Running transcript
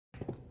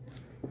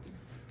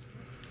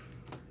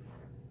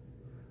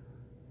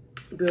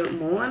Good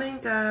morning,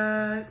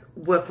 guys.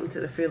 Welcome to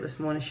the Fearless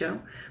Morning Show.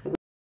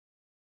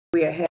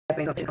 We are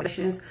having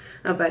conversations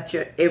about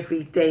your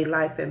everyday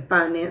life and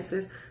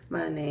finances.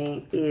 My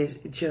name is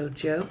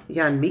JoJo.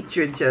 Y'all meet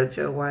your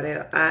JoJo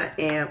Waddell. I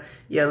am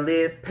your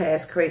Live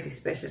Past Crazy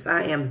Specialist.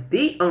 I am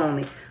the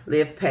only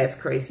Live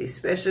Past Crazy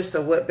Specialist.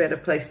 So what better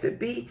place to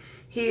be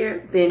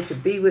here than to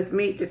be with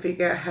me to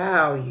figure out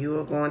how you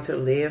are going to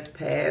live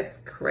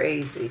past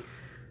crazy.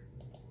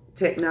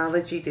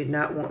 Technology did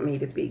not want me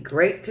to be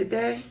great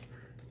today,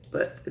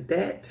 but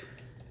that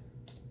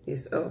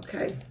is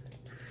okay.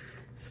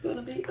 It's going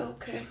to be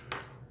okay.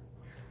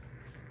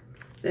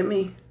 Let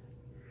me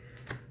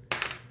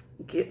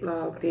get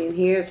logged in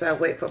here as I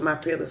wait for my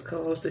fearless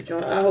co-host to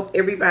join. I hope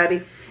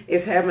everybody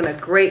is having a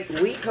great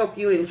week. Hope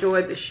you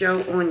enjoyed the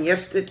show on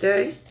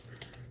yesterday.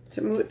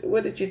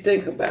 What did you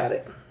think about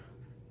it?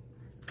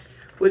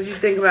 What did you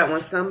think about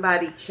when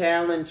somebody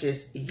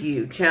challenges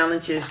you,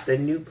 challenges the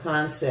new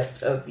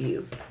concept of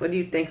you? What do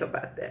you think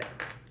about that?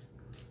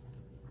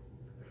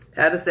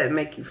 How does that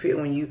make you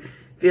feel when you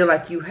feel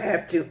like you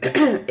have to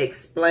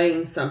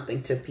explain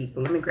something to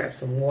people? Let me grab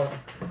some water.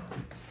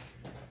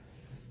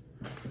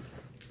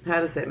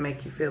 How does that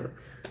make you feel?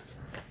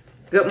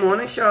 Good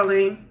morning,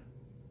 Charlene.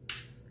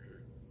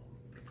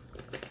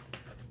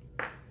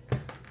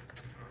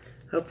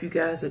 Hope you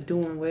guys are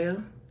doing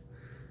well.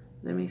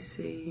 Let me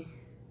see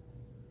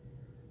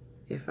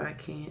if I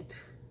can't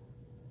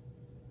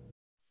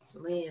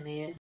slam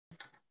in.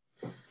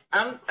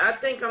 I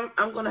think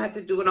I'm gonna have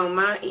to do it on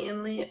my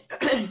end, Lynn.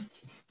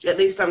 At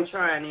least I'm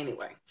trying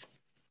anyway.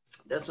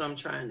 That's what I'm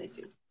trying to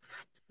do.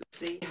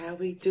 See how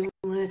we doing.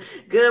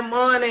 Good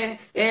morning,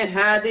 and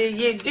how do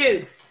you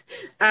do?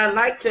 I'd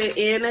like to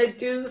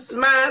introduce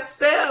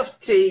myself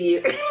to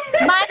you.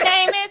 My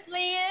name is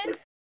Lynn.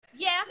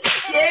 Yeah.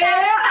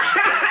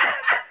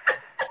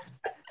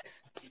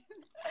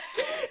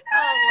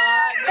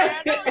 Oh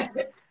Lord,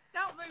 girl,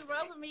 don't be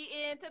roping me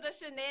into the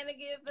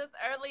shenanigans this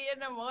early in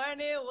the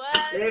morning.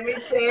 What? Let me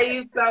tell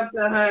you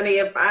something,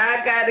 honey.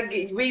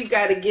 We've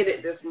got to get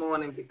it this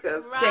morning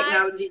because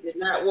technology did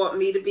not want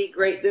me to be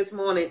great this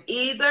morning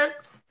either.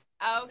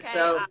 Okay.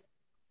 So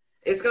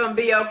it's gonna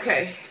be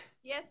okay.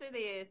 Yes, it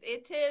is.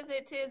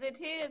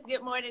 It is.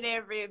 Good morning,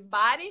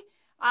 everybody.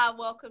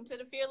 Welcome to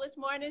the Fearless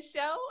Morning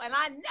Show. And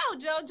I know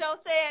JoJo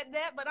said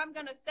that, but I'm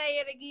gonna say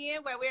it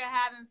again, where we're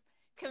having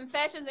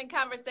confessions and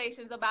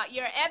conversations about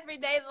your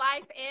everyday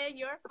life and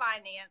your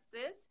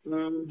finances.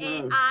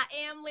 And I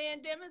am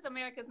Lynn Dimmons,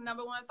 America's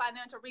 #1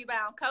 financial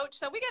rebound coach.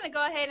 So we're going to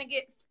go ahead and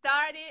get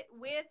started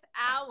with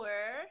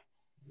our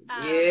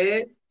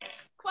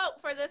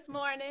quote for this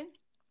morning.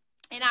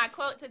 And our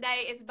quote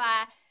today is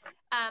by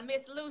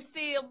Miss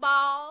Lucille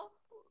Ball.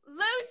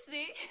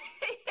 Lucy,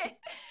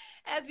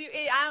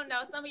 I don't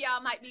know, some of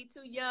y'all might be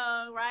too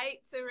young, right,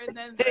 to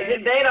remember.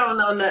 They don't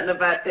know nothing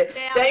about that.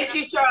 Thank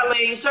you,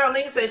 Charlene.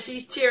 Charlene says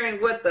she's cheering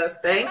with us.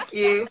 Thank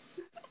you.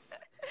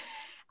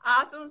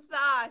 Awesome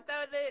sauce.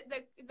 So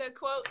the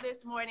quote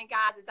this morning,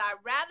 guys, is I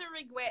rather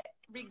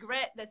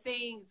regret the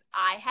things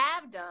I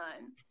have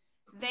done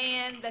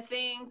than the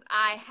things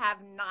I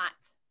have not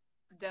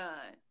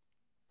done.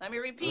 Let me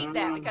repeat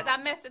that because I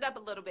messed it up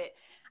a little bit.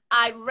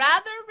 I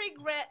rather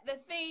regret the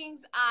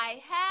things I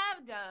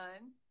have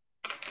done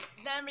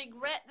than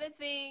regret the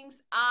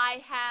things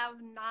I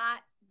have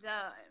not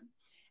done.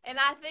 And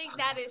I think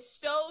that is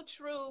so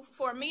true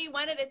for me.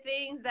 One of the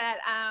things that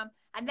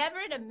I never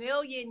in a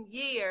million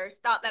years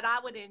thought that I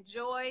would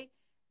enjoy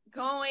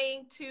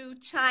going to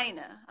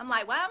China. I'm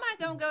like, why am I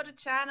going to go to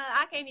China?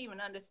 I can't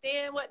even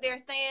understand what they're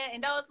saying.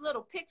 And those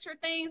little picture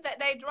things that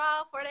they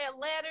draw for their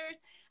letters,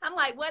 I'm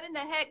like, what in the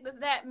heck does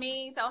that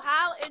mean? So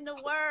how in the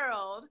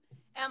world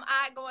am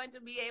I going to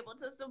be able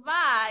to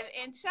survive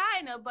in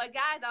China? But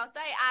guys, I'll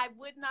say I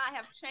would not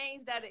have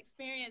changed that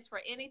experience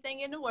for anything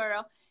in the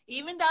world,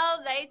 even though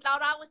they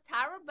thought I was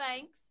Tyra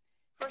Banks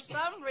for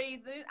some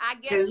reason. I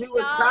guess because you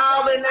were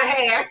tall in the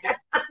hair.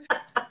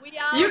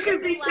 You can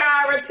be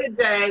Tyra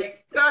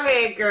today. Go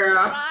ahead, girl.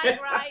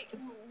 Right.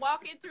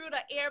 Walking through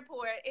the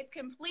airport, it's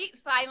complete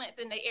silence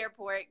in the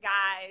airport,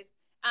 guys.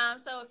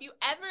 So if you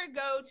ever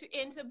go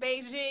into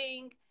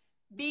Beijing,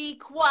 be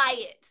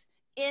quiet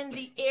in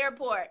the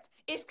airport.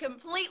 It's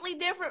completely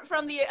different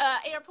from the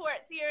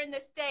airports here in the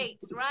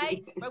States,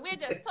 right? Where we're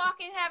just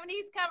talking, having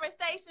these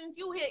conversations.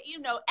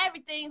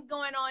 Everything's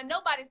going on.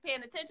 Nobody's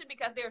paying attention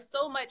because there's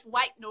so much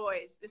white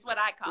noise. Is what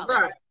I call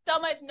it. So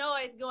much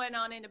noise going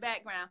on in the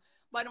background.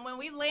 But when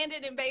we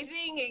landed in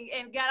Beijing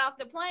and got off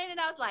the plane, and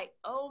I was like,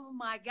 oh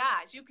my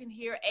gosh, you can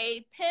hear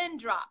a pin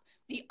drop.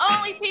 The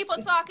only people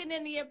talking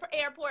in the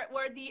airport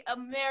were the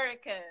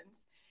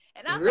Americans.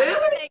 And I was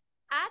like,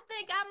 I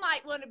think I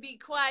might want to be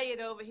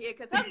quiet over here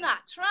because I'm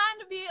not trying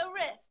to be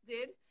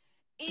arrested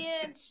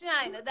in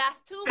China.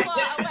 That's too far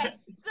away.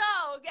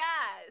 So,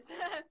 guys,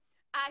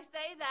 I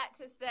say that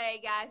to say,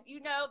 guys,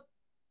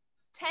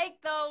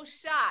 take those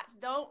shots.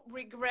 Don't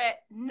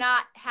regret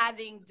not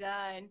having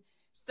done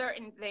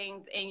certain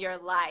things in your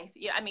life.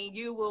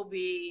 You'll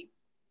be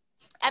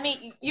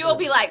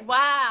like,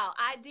 wow,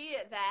 I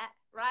did that.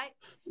 right?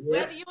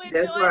 Yeah, Whether you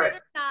that's enjoyed right.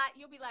 it or not,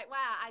 you'll be like,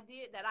 wow, I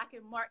did that. I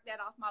can mark that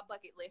off my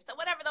bucket list. So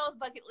whatever those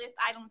bucket list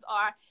items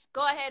are,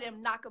 go ahead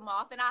and knock them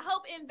off. And I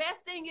hope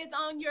investing is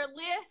on your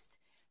list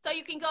so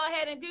you can go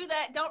ahead and do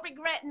that. Don't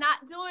regret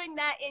not doing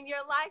that in your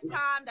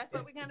lifetime. That's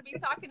what we're going to be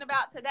talking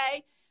about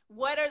today.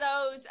 What are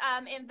those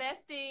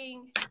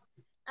investing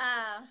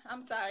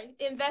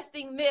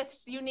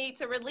myths you need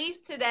to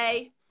release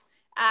today?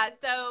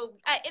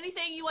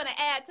 Anything you want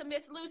to add to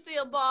Miss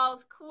Lucille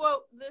Ball's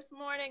quote this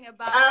morning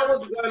about I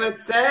those? was gonna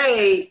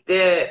say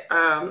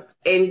that,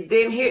 and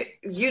then here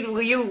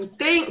you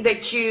think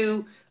that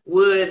you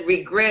would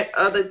regret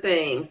other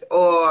things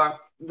or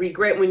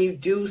regret when you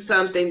do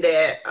something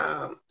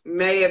that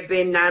may have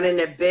been not in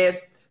the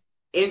best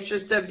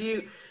interest of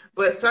you,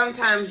 but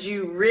sometimes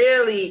you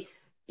really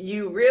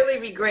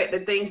regret the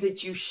things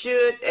that you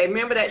should. And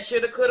remember that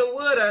shoulda, coulda,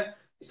 woulda.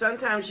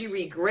 Sometimes you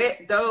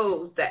regret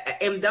those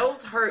and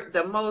those hurt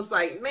the most.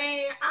 Like,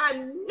 man, I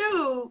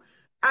knew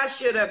I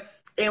should have.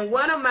 And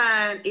one of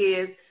mine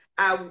is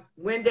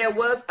when there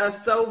was a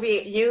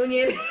Soviet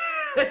Union,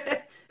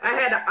 I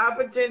had an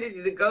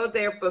opportunity to go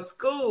there for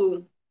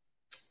school,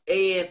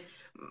 and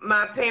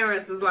my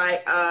parents was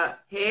like,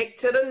 heck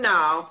to the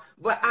no.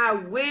 But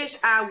I wish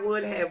I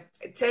would have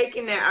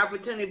taken that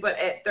opportunity. But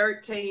at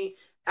 13,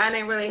 I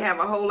didn't really have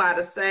a whole lot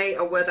to say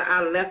or whether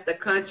I left the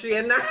country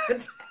or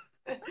not.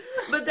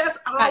 But that's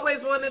Right.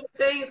 always one of the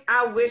things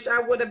I wish I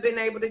would have been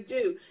able to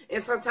do.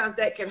 And sometimes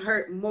that can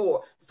hurt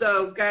more.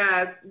 So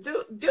guys,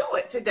 do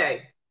it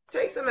today.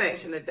 Take some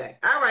action today.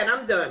 All right,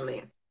 I'm done,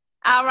 Lynn.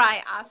 All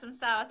right, awesome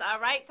sauce. All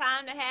right,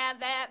 time to have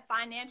that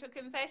financial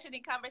confession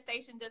and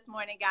conversation this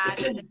morning,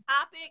 guys. And the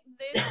topic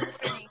this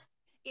morning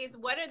is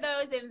what are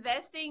those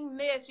investing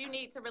myths you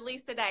need to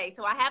release today?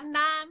 So I have 9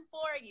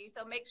 for you.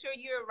 So make sure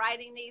you're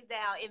writing these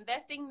down.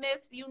 Investing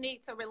myths you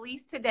need to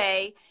release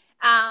today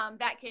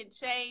that can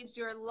change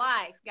your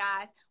life,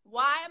 guys.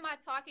 Why am I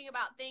talking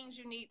about things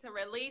you need to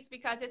release?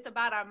 Because it's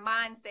about our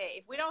mindset.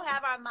 If we don't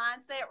have our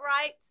mindset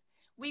right,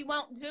 we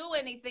won't do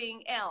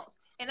anything else.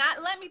 And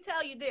let me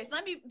tell you this.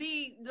 Let me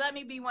be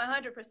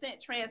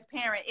 100%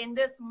 transparent in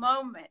this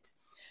moment.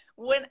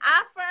 When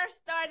I first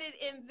started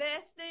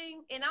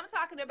investing, and I'm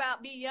talking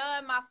about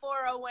beyond my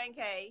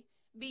 401k,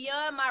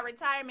 beyond my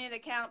retirement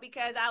account,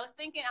 because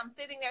I'm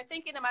sitting there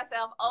thinking to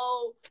myself,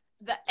 oh,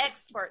 the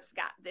experts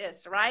got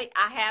this, right?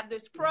 I have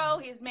this pro,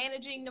 he's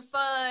managing the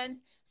funds,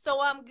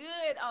 so I'm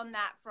good on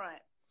that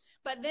front.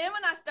 But then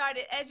when I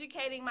started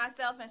educating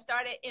myself and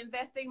started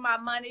investing my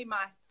money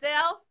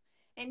myself,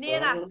 and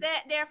then I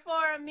sat there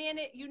for a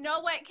minute, you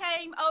know what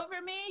came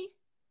over me?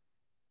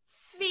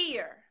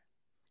 Fear.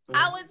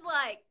 I was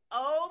like,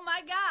 oh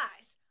my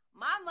gosh,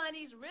 my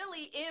money's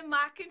really in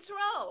my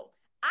control.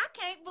 I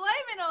can't blame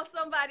it on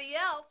somebody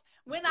else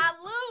when I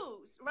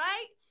lose,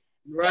 right?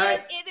 Right.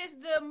 And it is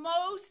the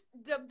most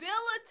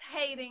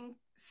debilitating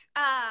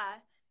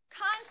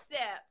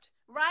concept,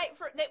 right?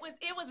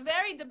 It was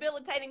very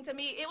debilitating to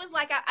me. It was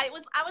like I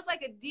was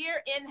like a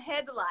deer in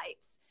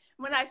headlights.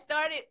 When I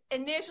started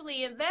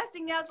initially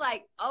investing, I was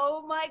like,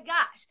 oh my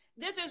gosh,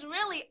 this is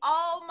really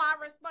all my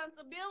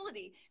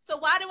responsibility. So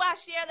why do I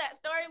share that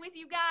story with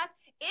you guys?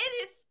 It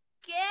is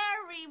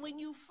scary when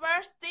you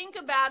first think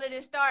about it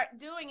and start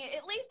doing it.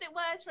 At least it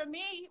was for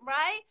me,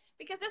 right?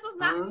 Because this was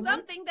not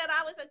something that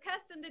I was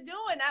accustomed to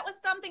doing. That was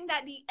something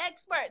that the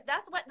experts,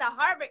 that's what the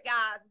Harvard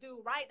guys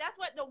do, right? That's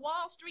what the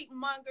Wall Street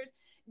mongers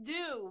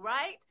do,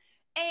 right?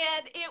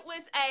 And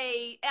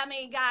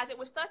guys, it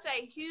was such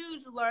a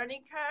huge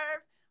learning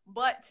curve.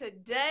 But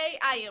today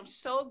I am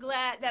so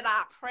glad that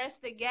I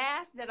pressed the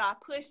gas, that I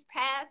pushed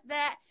past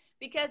that,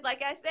 because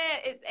like I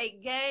said, it's a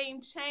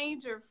game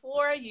changer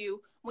for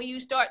you when you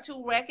start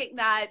to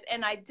recognize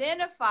and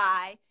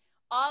identify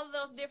all of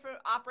those different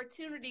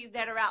opportunities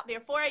that are out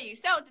there for you.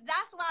 So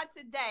that's why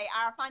today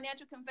our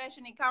financial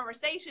confession and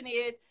conversation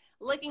is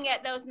looking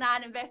at those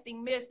 9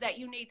 investing myths that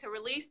you need to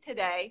release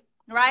today,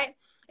 right?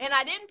 And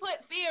I didn't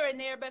put fear in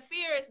there, but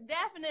fear is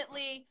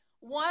definitely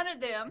one of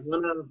them.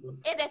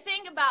 And the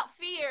thing about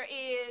fear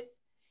is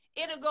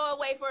it'll go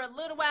away for a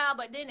little while,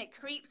 but then it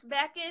creeps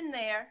back in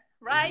there,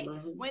 right?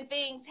 When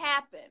things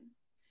happen.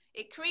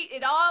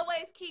 It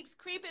always keeps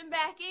creeping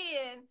back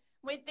in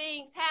when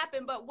things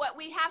happen. But what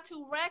we have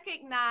to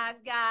recognize,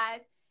 guys,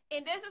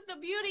 and this is the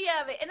beauty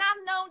of it, and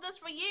I've known this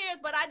for years,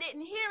 but I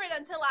didn't hear it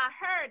until I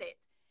heard it.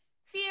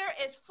 Fear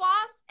is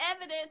false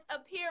evidence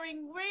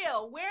appearing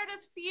real. Where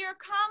does fear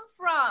come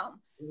from?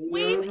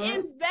 We've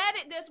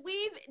embedded this,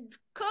 we've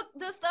cooked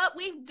this up,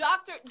 we've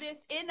doctored this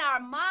in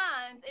our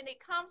minds, and it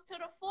comes to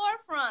the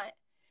forefront.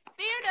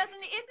 Fear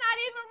it's not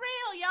even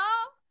real,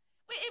 y'all.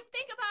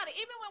 Think about it.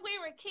 Even when we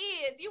were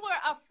kids, you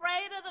were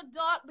afraid of the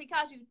dark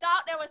because you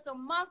thought there were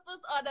some monsters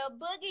or the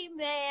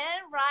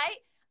boogeyman, right,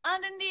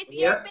 underneath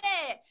your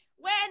bed.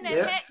 Where in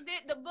the heck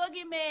did the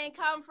boogeyman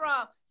come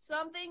from?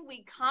 Something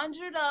we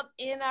conjured up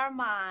in our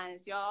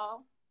minds,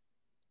 y'all.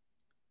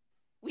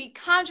 We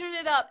conjured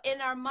it up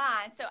in our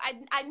minds. So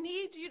I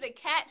need you to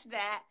catch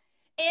that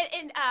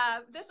And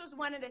this was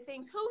one of the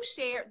things, who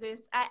shared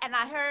this, and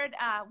I heard,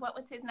 what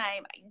was his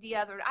name?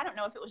 I don't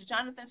know if it was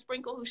Jonathan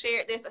Sprinkle who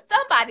shared this, or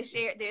somebody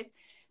shared this.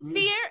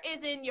 Fear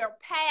is in your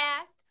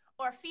past,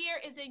 or fear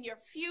is in your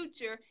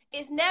future.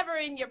 It's never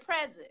in your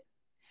present.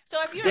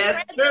 So if you're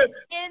present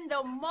in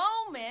the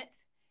moment,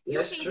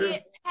 you can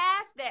get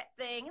past that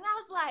thing. And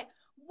I was like,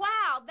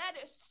 wow, that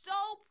is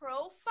so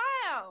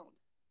profound.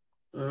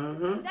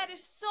 That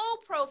is so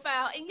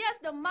profound. And yes,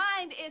 the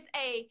mind is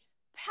a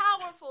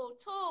powerful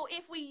tool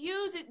if we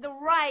use it the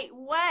right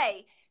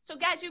way. So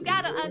guys, you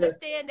got to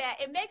understand that,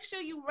 and make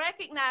sure you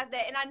recognize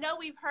that. And I know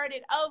we've heard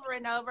it over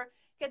and over,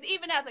 because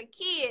even as a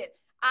kid,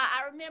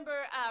 I remember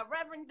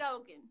Reverend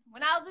Dogan,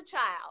 when I was a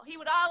child, he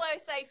would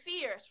always say,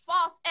 fears,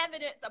 false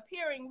evidence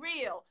appearing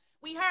real.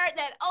 We heard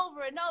that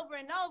over and over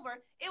and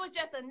over. It was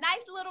just a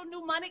nice little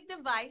mnemonic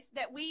device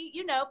that we,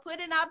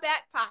 put in our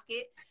back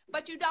pocket,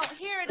 but you don't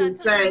hear it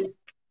until you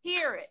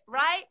hear it,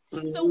 right?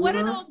 So what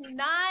are those 9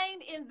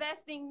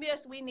 investing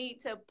myths we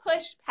need to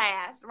push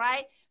past,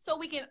 right? So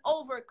we can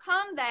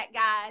overcome that,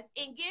 guys,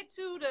 and get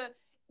to the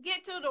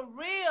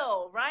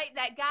real, right,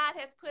 that God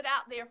has put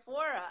out there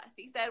for us.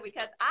 He said,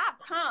 because I've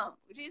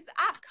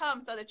come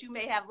so that you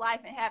may have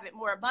life and have it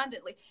more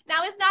abundantly.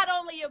 Now, it's not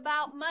only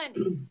about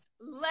money.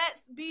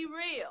 Let's be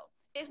real.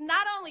 It's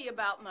not only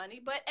about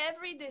money, but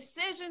every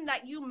decision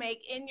that you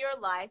make in your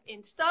life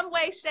in some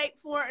way, shape,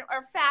 form,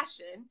 or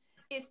fashion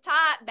is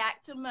tied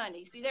back to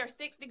money. See, there are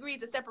 6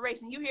 degrees of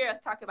separation. You hear us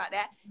talk about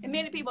that. And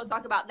many people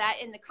talk about that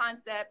in the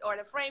concept or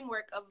the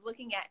framework of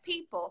looking at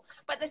people.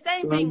 But the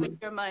same thing with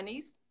your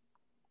monies,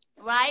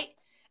 right?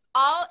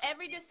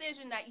 Every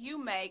decision that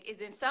you make is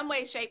in some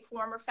way, shape,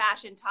 form, or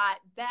fashion tied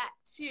back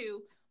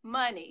to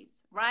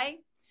monies, right?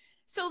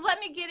 So let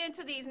me get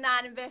into these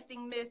 9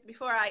 investing myths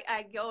before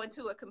I go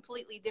into a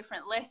completely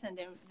different lesson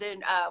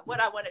than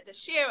what I wanted to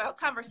share, a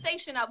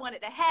conversation I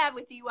wanted to have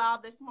with you all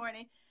this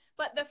morning.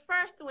 But the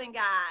first one,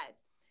 guys,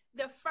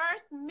 the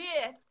first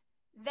myth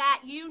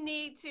that you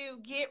need to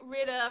get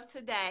rid of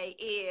today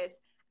is,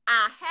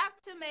 I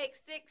have to make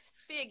 6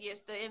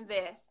 figures to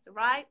invest,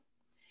 right?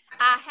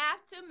 I have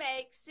to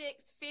make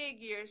 6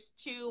 figures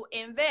to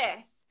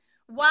invest.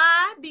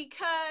 Why?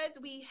 Because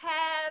we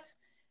have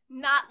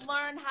not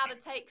learned how to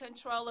take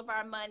control of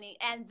our money,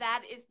 and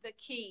that is the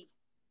key.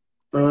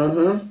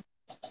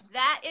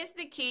 That is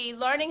the key.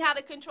 Learning how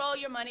to control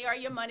your money, or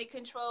your money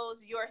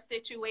controls your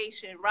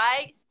situation,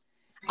 right?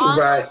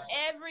 Almost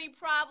every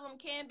problem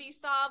can be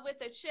solved with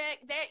a check.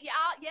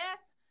 Yes,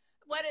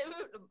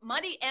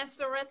 money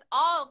answereth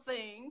all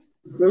things,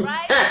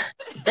 right?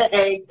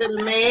 Hey, to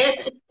the man.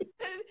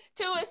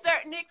 To a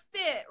certain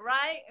extent,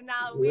 right?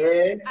 Now,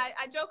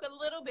 I joke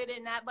a little bit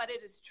in that, but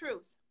it is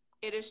truth.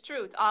 It is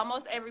truth.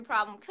 Almost every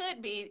problem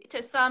could be,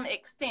 to some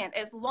extent,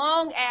 as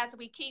long as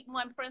we keep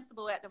one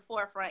principle at the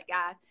forefront,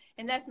 guys,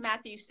 and that's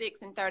Matthew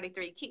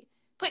 6:33.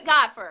 Put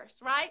God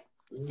first, right?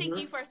 Seek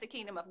ye first the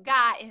kingdom of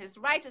God and his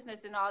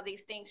righteousness, and all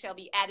these things shall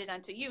be added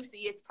unto you.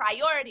 See, it's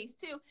priorities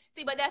too.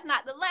 See, but that's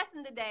not the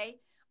lesson today,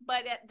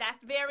 but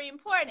that's very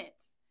important.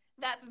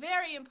 That's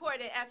very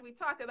important as we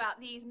talk about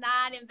these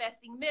 9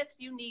 investing myths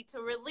you need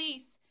to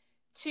release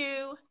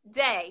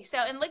today.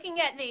 So in looking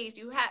at these,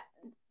 you have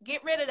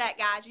get rid of that,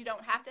 guys. You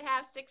don't have to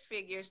have 6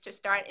 figures to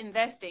start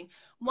investing.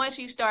 Once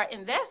you start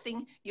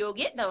investing, you'll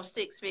get those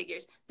 6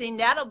 figures. Then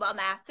that'll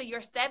amass to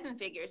your 7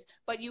 figures.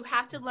 But you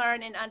have to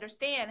learn and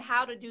understand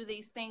how to do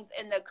these things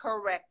in the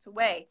correct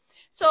way.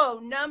 So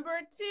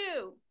number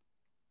 2,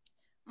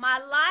 my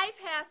life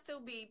has to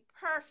be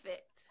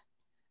perfect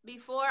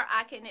before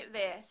I can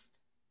invest.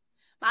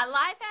 My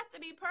life has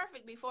to be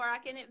perfect before I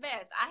can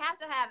invest. I have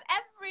to have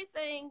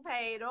everything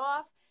paid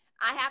off.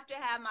 I have to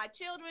have my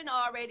children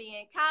already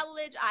in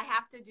college. I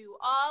have to do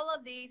all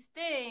of these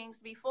things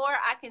before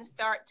I can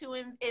start to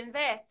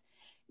invest.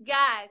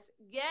 Guys,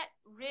 get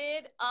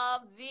rid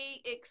of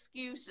the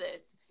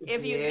excuses.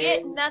 If you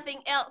get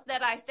nothing else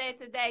that I said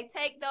today,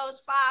 take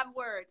those 5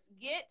 words.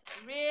 Get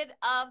rid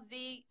of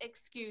the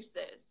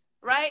excuses.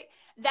 Right?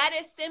 That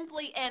is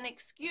simply an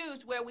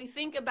excuse where we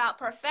think about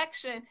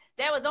perfection.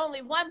 There was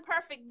only one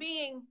perfect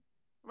being,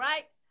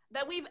 right,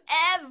 that we've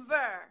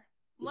ever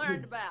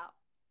learned about.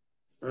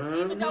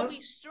 Even though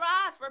we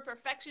strive for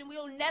perfection,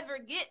 we'll never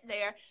get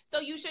there. So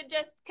you should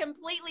just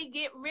completely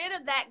get rid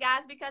of that,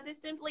 guys, because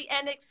it's simply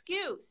an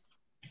excuse.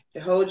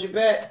 It holds you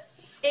back.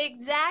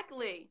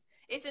 Exactly.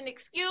 It's an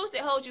excuse.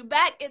 It holds you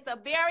back. It's a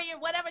barrier.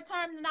 Whatever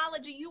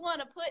terminology you want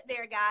to put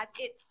there, guys,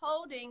 it's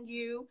holding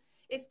you.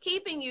 It's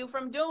keeping you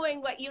from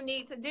doing what you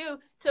need to do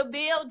to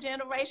build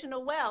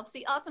generational wealth.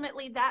 See,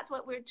 ultimately, that's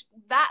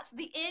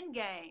the end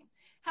game.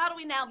 How do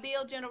we now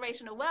build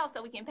generational wealth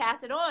so we can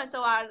pass it on,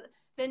 so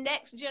the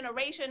next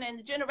generation and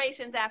the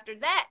generations after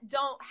that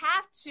don't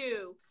have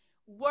to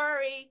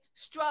worry,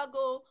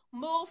 struggle,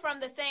 move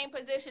from the same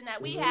position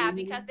that we have,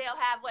 because they'll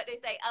have what they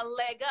say, a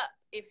leg up,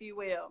 if you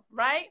will,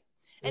 right?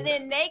 And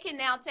then they can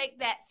now take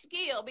that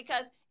skill,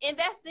 because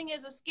investing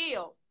is a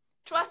skill.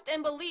 Trust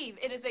and believe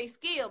it is a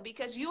skill,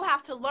 because you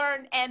have to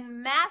learn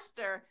and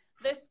master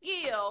the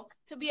skill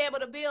to be able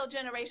to build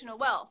generational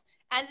wealth.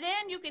 And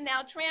then you can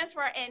now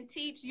transfer and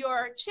teach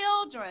your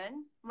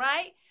children,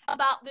 right,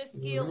 about this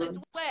skill as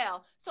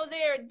well. So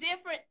there are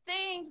different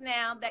things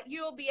now that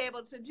you'll be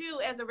able to do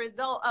as a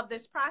result of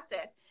this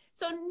process.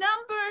 So the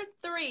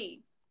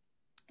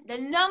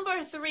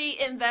number three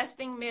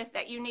investing myth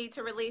that you need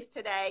to release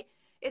today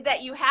is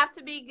that you have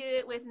to be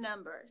good with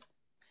numbers.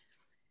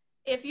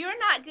 If you're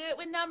not good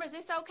with numbers,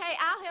 it's okay.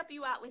 I'll help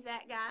you out with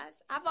that, guys.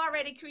 I've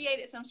already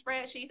created some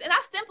spreadsheets, and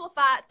I've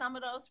simplified some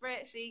of those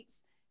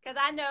spreadsheets because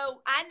I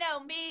know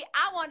me.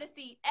 I want to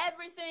see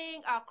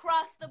everything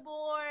across the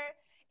board,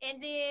 and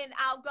then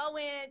I'll go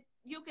in.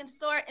 You can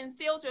sort and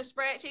filter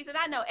spreadsheets, and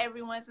I know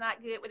everyone's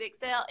not good with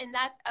Excel, and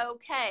that's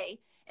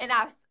okay. And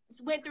I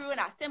went through and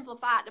I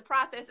simplified the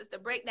processes to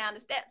break down the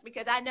steps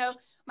because I know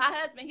my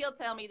husband, he'll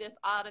tell me this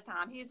all the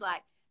time. He's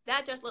like,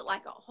 that just looked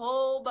like a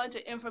whole bunch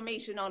of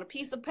information on a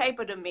piece of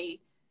paper to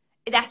me.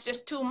 That's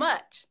just too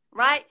much,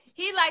 right?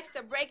 He likes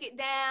to break it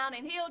down,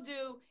 and he'll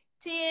do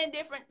 10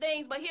 different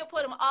things, but he'll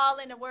put them all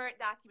in a Word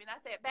document. I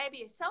said,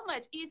 baby, it's so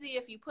much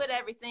easier if you put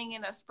everything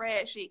in a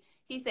spreadsheet.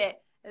 He said,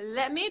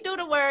 let me do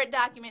the Word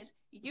documents.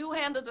 You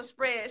handle the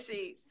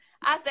spreadsheets.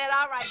 I said,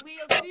 all right,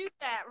 we'll do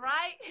that,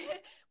 right?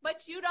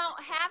 But you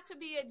don't have to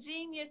be a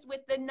genius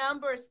with the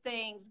numbers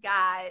things,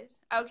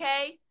 guys,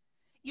 okay?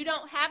 You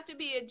don't have to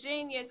be a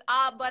genius,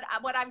 but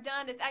what I've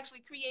done is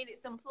actually created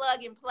some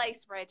plug-and-play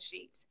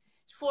spreadsheets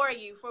for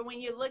you for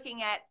when you're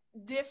looking at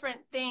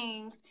different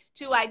things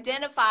to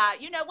identify,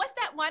 what's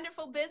that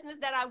wonderful business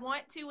that I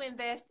want to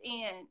invest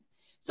in?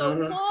 So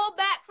pull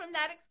back from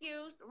that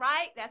excuse,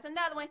 right? That's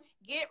another one.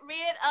 Get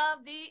rid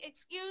of the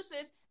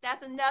excuses.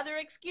 That's another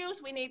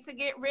excuse we need to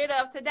get rid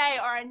of today,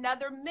 or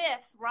another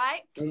myth,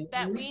 right?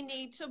 That we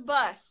need to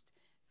bust.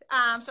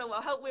 So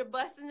I hope we're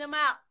busting them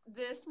out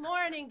this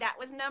morning. That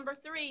was number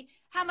three.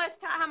 How my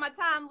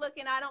time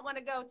looking? I don't want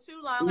to go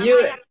too long. I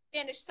might have to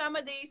finish some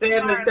of these.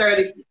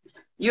 7:30.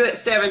 You at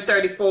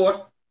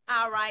 7:34.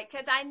 All right,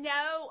 because I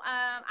know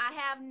I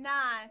have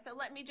 9. So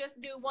let me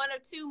just do 1 or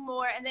 2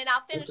 more, and then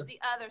I'll finish the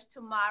others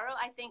tomorrow.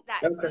 I think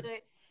that's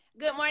good.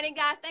 Good morning,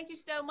 guys. Thank you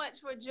so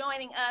much for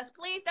joining us.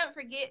 Please don't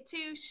forget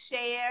to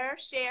share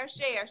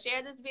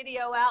this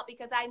video out,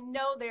 because I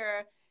know there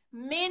are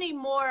many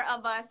more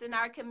of us in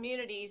our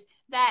communities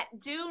that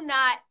do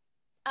not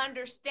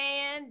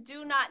understand,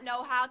 do not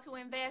know how to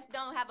invest,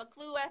 don't have a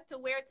clue as to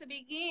where to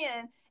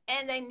begin,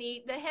 and they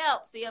need the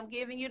help. See, I'm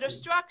giving you the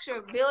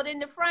structure, building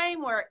the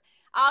framework.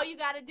 All you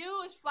got to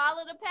do is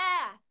follow the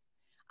path.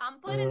 I'm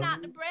putting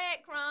out the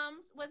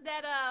breadcrumbs. Was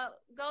that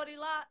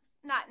Goldilocks?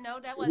 No,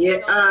 that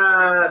wasn't.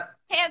 Yeah,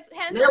 Hansel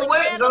and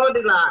Gretel.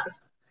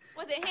 Goldilocks.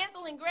 Was it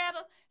Hansel and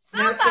Gretel?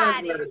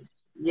 Somebody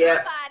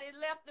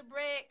Left the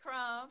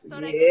breadcrumbs. So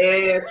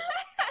yes.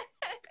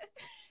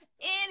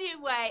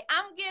 Anyway,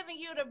 I'm giving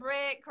you the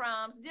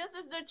breadcrumbs. This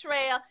is the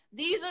trail.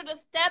 These are the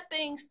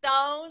stepping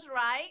stones,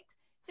 right,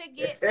 to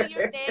get to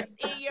your next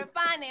in your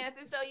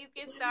finances so you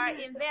can start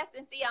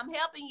investing. See, I'm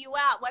helping you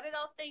out. What are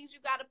those things you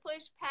got to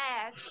push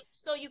past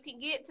so you can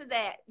get to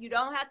that? You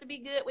don't have to be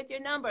good with your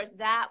numbers.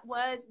 That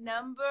was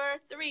number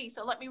 3.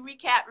 So let me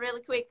recap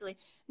really quickly.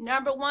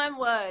 Number 1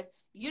 was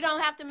you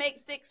don't have to make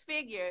 6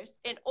 figures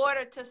in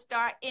order to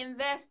start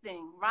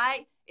investing,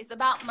 right? It's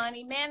about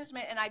money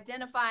management and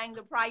identifying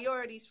the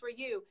priorities for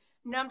you.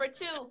 Number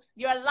 2,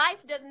 your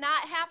life does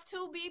not have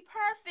to be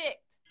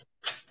perfect.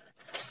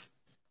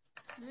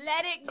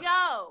 Let it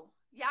go.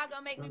 Y'all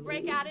gonna make me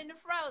break out into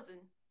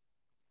Frozen.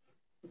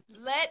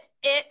 Let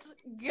it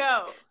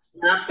go.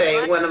 Stop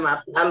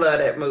that. I love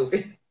that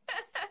movie.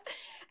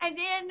 And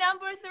then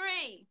number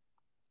 3,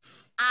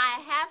 I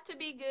have to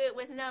be good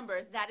with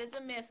numbers. That is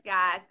a myth,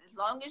 guys. As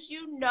long as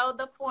you know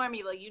the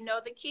formula, you know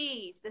the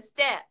keys, the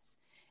steps,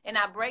 and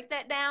I break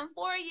that down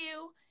for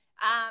you,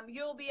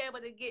 you'll be able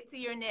to get to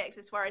your next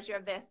as far as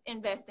your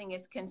investing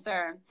is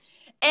concerned.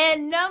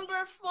 And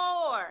number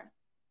 4,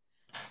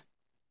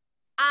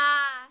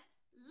 I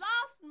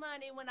lost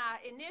money when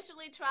I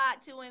initially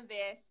tried to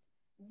invest.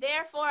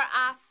 Therefore,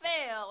 I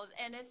failed,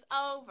 and it's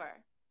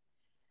over.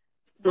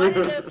 One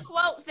of the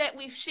quotes that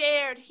we've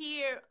shared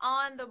here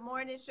on the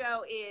morning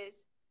show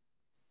is,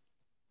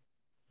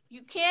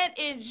 you can't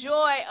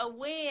enjoy a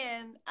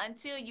win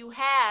until you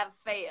have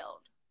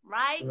failed,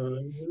 right?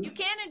 You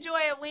can't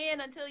enjoy a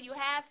win until you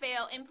have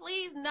failed. And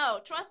please know,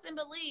 trust and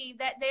believe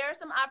that there are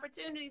some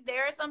opportunities,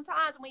 there are some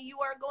times when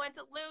you are going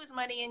to lose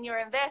money in your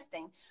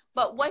investing.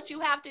 But what you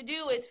have to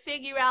do is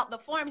figure out the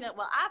formula.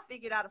 Well, I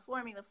figured out a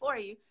formula for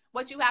you.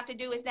 What you have to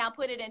do is now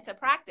put it into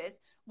practice.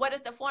 What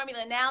is the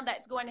formula now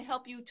that's going to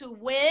help you to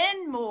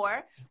win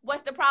more?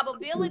 What's the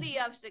probability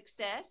of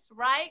success,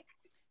 right?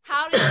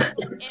 How do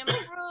you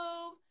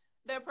improve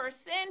the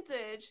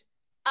percentage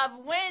of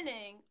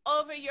winning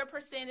over your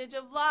percentage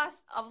of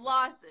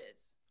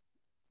losses?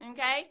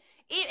 Okay?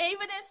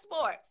 Even in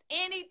sports,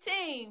 any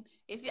team,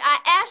 if I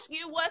ask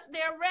you what's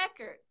their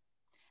record,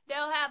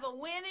 they'll have a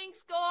winning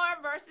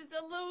score versus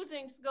a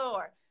losing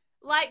score.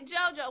 Like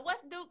JoJo,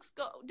 what's Duke's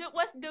score?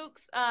 What's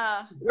Duke's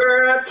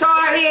Girl,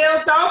 Tar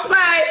Heels, don't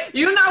play.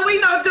 You know we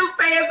know Duke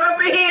fans up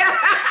in here.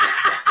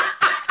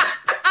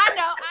 I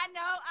know.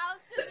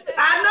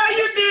 I know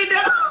you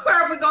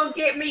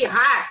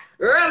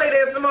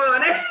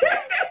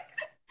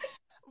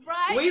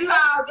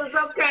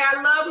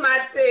on my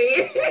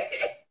team.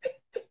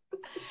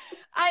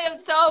 I am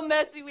so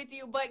messy with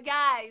you, but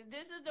guys,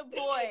 this is the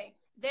point.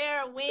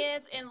 There are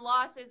wins and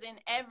losses in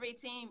every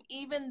team,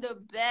 even the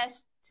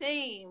best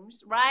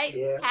teams, right?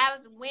 Yeah.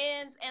 Have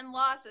wins and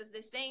losses.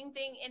 The same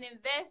thing in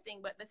investing,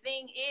 but the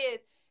thing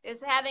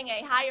is having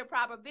a higher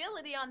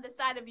probability on the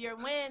side of your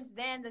wins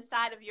than the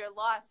side of your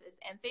losses,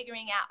 and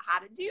figuring out how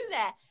to do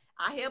that.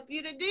 I help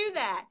you to do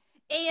that.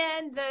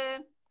 And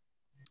the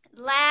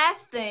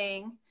last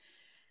thing,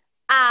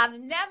 I've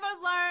never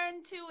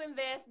learned to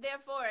invest,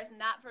 therefore it's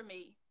not for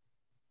me.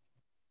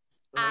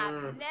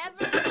 I've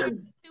never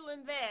learned to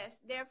invest,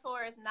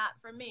 therefore it's not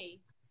for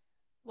me.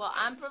 Well,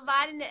 I'm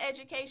providing the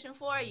education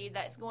for you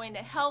that's going to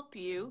help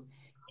you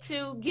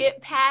to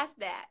get past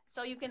that,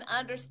 so you can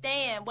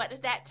understand what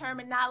does that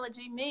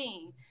terminology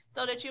mean,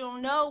 so that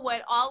you'll know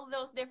what all of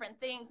those different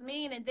things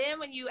mean. And then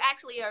when you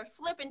actually are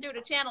flipping through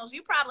the channels,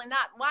 you're probably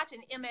not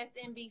watching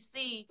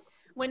MSNBC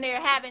when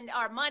they're having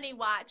our Money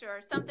Watch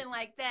or something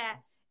like that.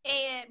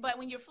 But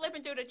when you're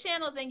flipping through the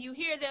channels and you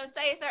hear them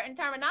say certain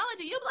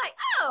terminology, you'll be like,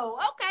 oh,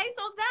 okay,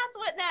 so that's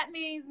what that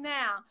means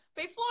now.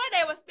 Before,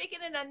 they were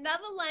speaking in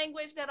another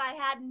language that I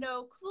had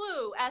no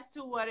clue as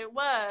to what it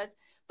was.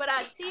 But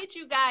I teach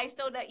you guys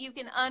so that you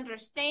can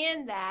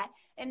understand that,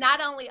 and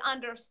not only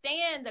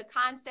understand the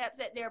concepts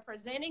that they're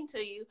presenting to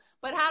you,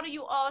 but how do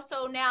you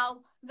also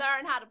now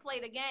learn how to play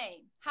the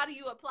game? How do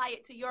you apply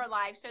it to your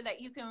life so that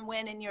you can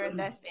win in your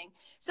investing?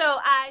 So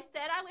I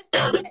said I would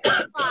start at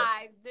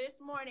 5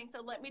 this morning.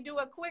 So let me do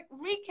a quick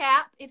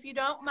recap, if you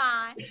don't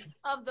mind,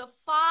 of the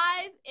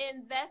 5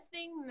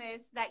 investing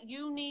myths that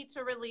you need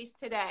to release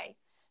today.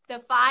 The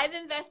 5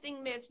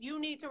 investing myths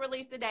you need to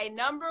release today.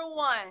 Number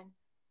 1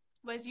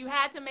 was you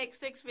had to make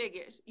 6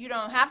 figures. You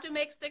don't have to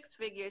make 6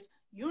 figures.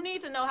 You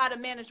need to know how to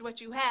manage what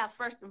you have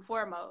first and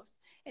foremost.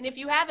 And if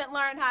you haven't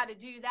learned how to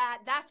do that,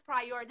 that's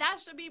priority.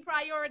 That should be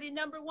priority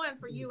number 1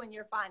 for you and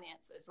your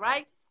finances,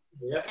 right?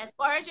 Yep. As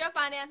far as your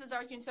finances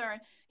are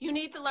concerned, you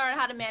need to learn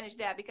how to manage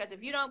that, because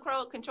if you don't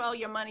control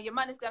your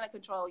money's going to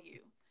control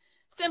you.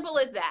 Simple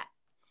as that.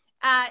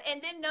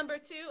 And then number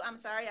 2, I'm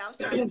sorry, I was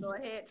trying to go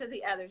ahead to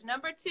the others.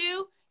 Number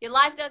 2, your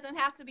life doesn't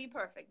have to be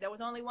perfect. There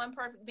was only one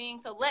perfect being,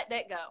 so let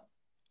that go.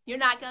 You're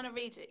not going to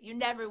reach it. You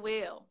never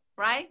will,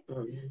 right?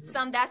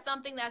 That's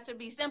something that should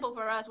be simple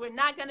for us. We're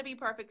not going to be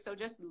perfect, so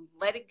just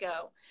let it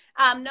go.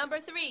 Number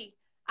 3,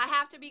 I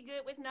have to be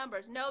good with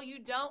numbers. No, you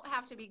don't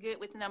have to be good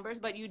with numbers,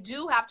 but you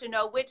do have to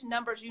know which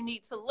numbers you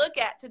need to look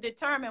at to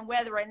determine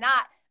whether or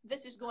not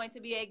this is going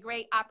to be a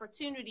great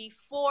opportunity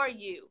for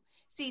you.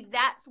 See,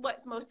 that's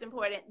what's most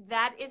important.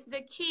 That is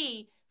the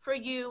key for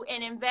you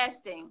in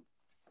investing.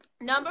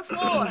 Number 4,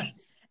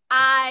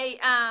 I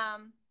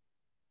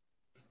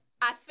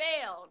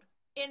failed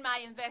in my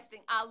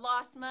investing. I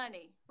lost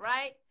money,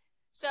 right?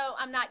 So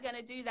I'm not going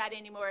to do that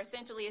anymore.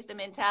 Essentially, it's the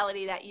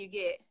mentality that you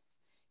get.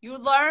 You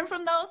learn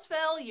from those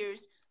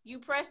failures. You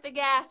press the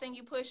gas and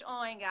you push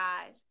on,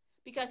 guys,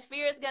 because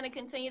fear is going to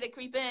continue to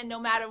creep in no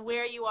matter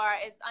where you are,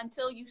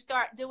 until you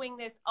start doing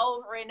this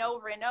over and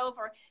over and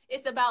over.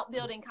 It's about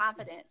building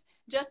confidence.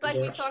 Just like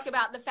we talk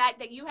about the fact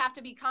that you have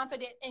to be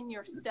confident in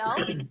yourself.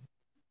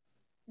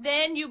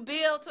 Then you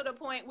build to the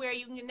point where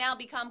you can now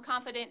become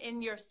confident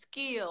in your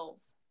skills,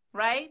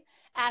 right?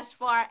 As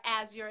far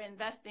as your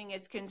investing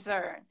is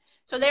concerned.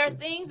 So there are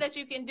things that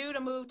you can do to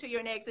move to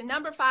your next. And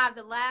number 5,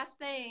 the last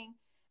thing,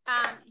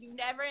 you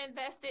never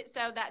invested,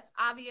 so that's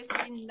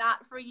obviously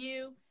not for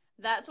you.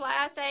 That's why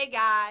I say,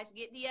 guys,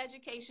 get the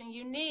education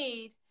you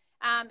need.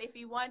 If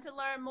you want to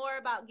learn more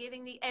about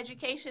getting the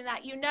education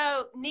that you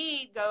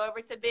need, go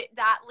over to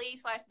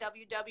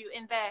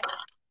bit.ly/wwinvest.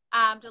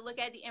 To look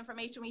at the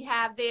information we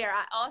have there.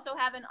 I also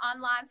have an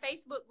online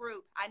Facebook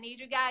group. I need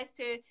you guys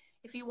to,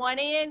 if you want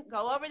in,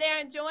 go over there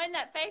and join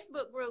that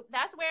Facebook group.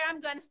 That's where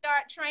I'm going to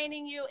start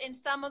training you in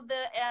some of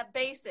the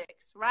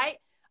basics, right,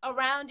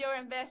 around your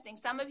investing.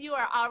 Some of you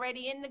are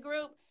already in the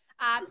group.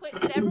 I put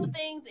several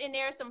things in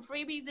there, some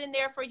freebies in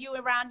there for you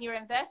around your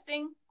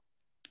investing.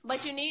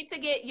 But you need to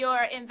get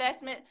your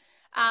investment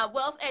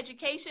wealth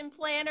education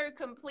planner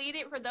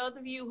completed. For those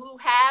of you who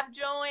have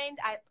joined,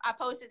 I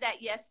posted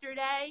that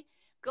yesterday.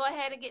 Go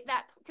ahead and get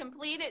that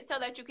completed so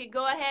that you can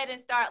go ahead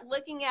and start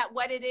looking at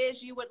what it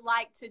is you would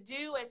like to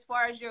do as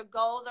far as your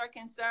goals are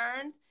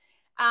concerned,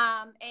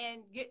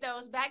 and get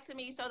those back to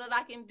me so that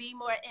I can be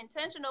more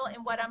intentional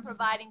in what I'm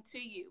providing to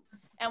you.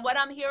 And what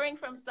I'm hearing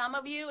from some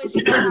of you is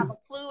you don't have a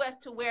clue as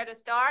to where to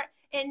start,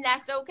 and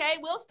that's okay.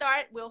 We'll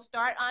start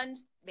on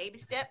baby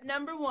step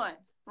number 1,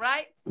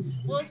 right?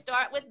 We'll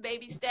start with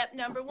baby step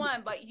number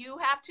 1, but you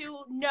have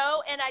to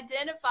know and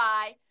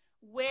identify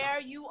where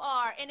you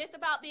are. And it's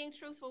about being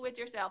truthful with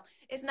yourself.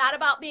 It's not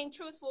about being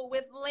truthful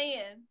with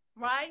Lynn,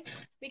 right?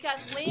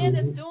 Because Lynn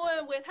is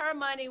doing with her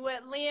money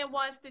what Lynn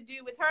wants to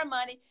do with her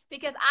money,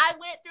 because I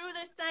went through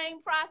the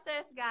same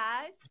process,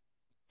 guys.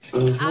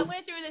 I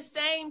went through the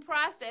same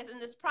process,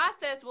 and this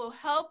process will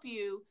help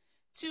you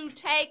to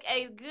take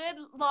a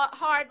good,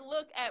 hard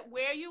look at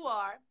where you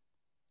are,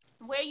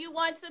 where you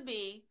want to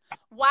be,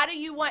 why do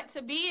you want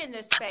to be in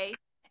this space,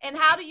 And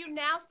how do you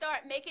now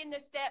start making the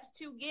steps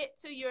to get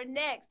to your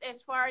next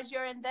as far as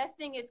your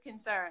investing is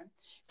concerned?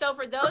 So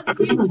for those of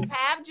you who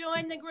have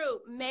joined the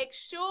group, make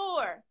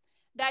sure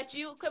that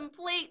you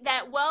complete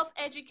that wealth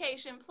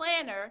education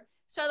planner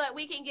so that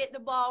we can get the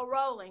ball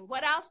rolling.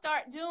 What I'll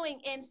start doing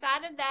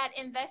inside of that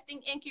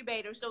investing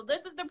incubator. So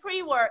this is the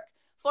pre-work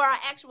for our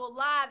actual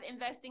live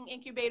investing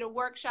incubator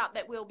workshop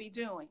that we'll be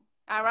doing.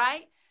 All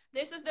right.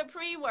 This is the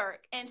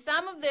pre-work. And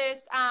some of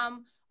this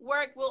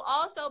work will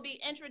also be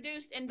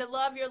introduced in the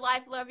Love Your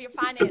Life, Love Your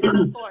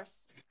Finances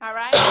course. All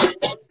right.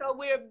 So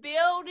we're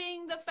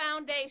building the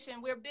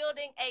foundation. We're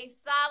building a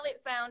solid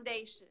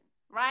foundation,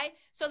 right?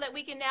 So that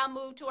we can now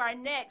move to our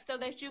next, so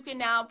that you can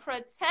now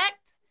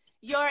protect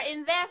your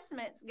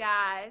investments,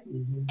 guys,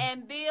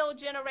 and build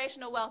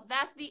generational wealth.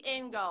 That's the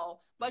end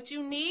goal. But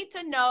you need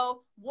to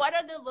know, what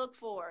are the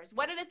look-fors?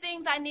 What are the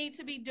things I need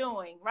to be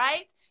doing,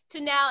 right? To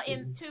now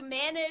to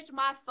manage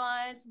my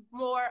funds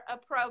more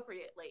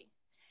appropriately.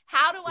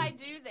 How do I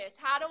do this?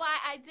 How do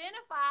I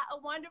identify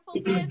a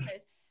wonderful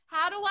business?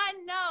 How do I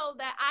know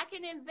that I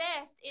can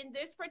invest in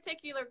this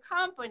particular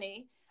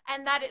company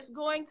and that it's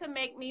going to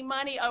make me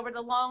money over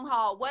the long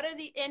haul? What are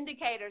the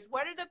indicators?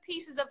 What are the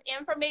pieces of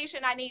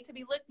information I need to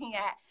be looking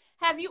at?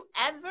 Have you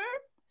ever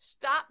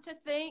stopped to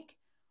think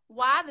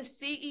why the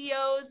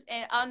CEOs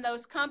and on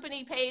those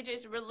company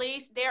pages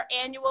release their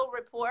annual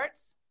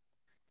reports?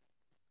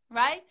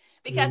 Right?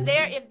 Because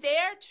if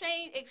they're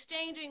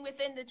exchanging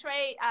within the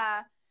trade,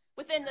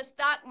 within the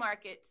stock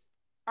markets,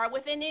 or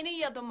within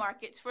any of the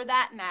markets for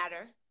that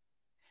matter,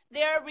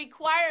 there are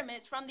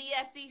requirements from the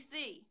SEC,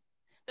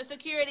 the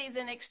Securities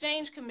and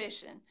Exchange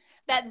Commission,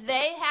 that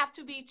they have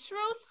to be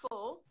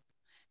truthful.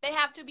 They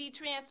have to be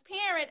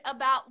transparent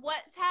about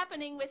what's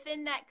happening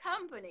within that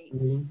company.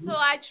 So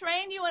I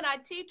train you and I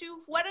teach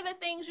you what are the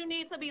things you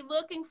need to be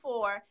looking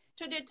for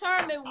to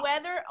determine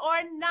whether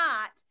or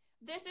not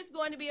this is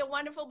going to be a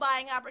wonderful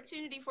buying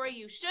opportunity for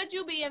you. Should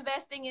you be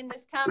investing in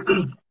this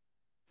company?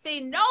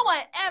 See, no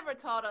one ever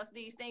taught us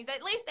these things.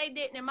 At least they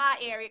didn't in my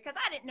area, because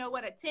I didn't know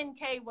what a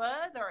 10K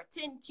was, or a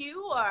 10Q,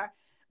 or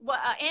what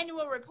an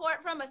annual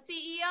report from a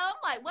CEO. I'm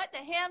like, what the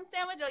ham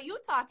sandwich are you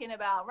talking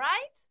about,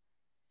 right?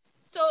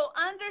 So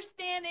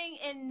understanding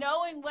and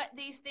knowing what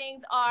these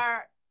things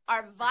are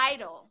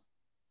vital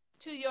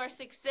to your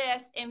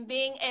success in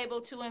being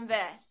able to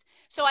invest.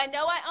 So I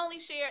know I only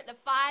shared the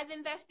 5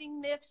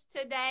 investing myths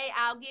today.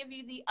 I'll give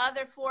you the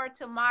other 4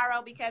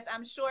 tomorrow, because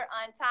I'm short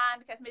on time,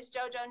 because Miss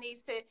JoJo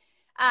needs to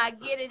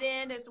get it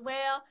in as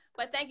well.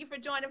 But thank you for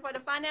joining for the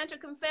Financial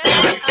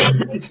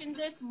Confession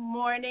this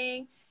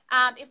morning.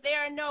 If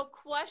there are no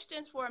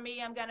questions for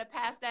me, I'm going to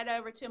pass that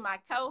over to my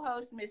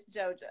co-host, Miss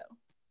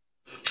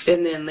JoJo.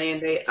 And then, Lynn,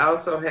 they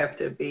also have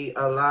to be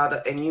a lot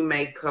of, and you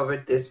may cover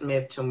this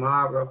myth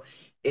tomorrow,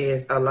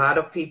 is a lot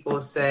of people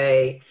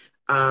say,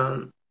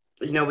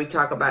 we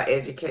talk about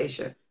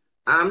education.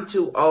 I'm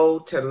too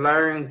old to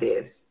learn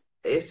this.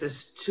 This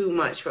is too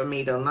much for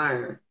me to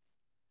learn.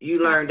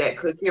 You learned that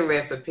cooking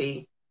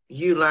recipe.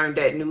 You learned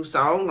that new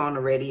song on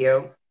the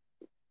radio.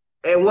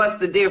 And what's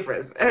the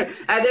difference?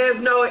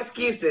 There's no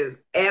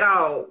excuses at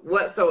all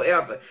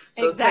whatsoever.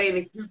 So saying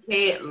that you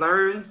can't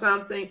learn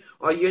something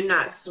or you're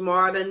not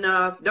smart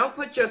enough, don't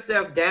put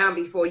yourself down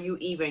before you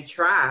even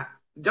try.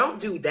 Don't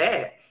do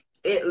that.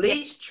 At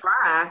least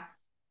try,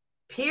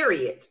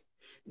 period.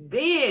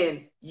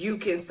 Then you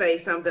can say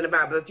something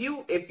about it. But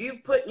if you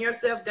putting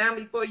yourself down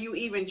before you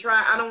even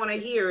try, I don't want to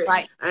hear it.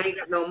 Right. I ain't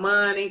got no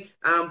money.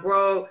 I'm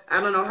broke.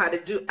 I don't know how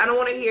to do. I don't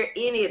want to hear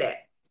any of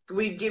that.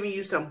 We've given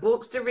you some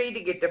books to read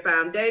to get the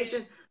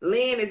foundations.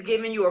 Lynn is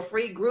giving you a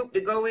free group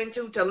to go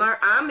into to learn.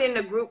 I'm in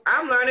the group.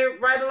 I'm learning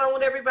right along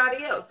with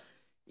everybody else.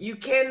 You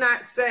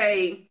cannot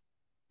say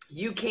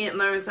you can't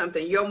learn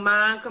something. Your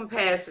mind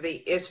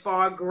capacity is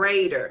far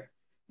greater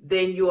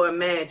than you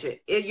imagine.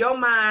 Your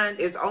mind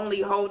is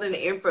only holding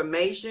the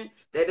information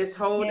that it's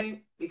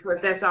holding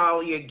because that's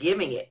all you're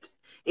giving it.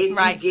 If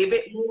you give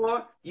it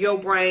more, your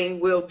brain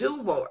will do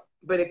more.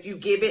 But if you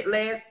give it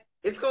less,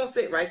 it's going to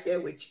sit right there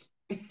with you.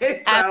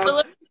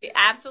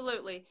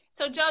 Absolutely.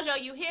 So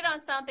JoJo, you hit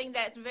on something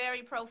that's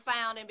very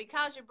profound, and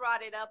because you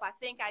brought it up, I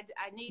think I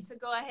need to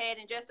go ahead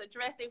and just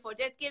address it for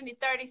just give me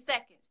 30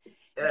 seconds.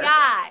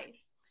 Guys,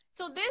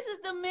 so this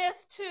is the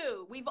myth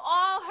too. We've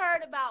all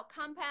heard about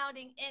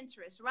compounding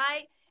interest,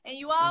 right? And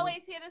you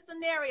always hear the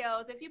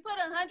scenarios. If you put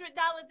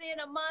 $100 in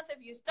a month,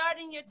 if you start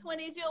in your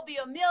 20s, you'll be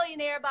a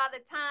millionaire by the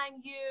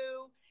time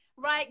you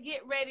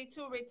get ready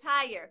to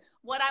retire.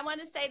 What I want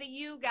to say to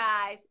you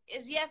guys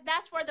is, yes,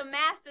 that's for the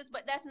masters,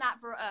 but that's not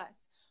for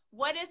us.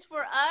 What is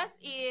for us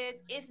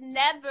is it's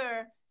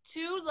never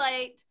too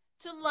late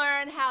to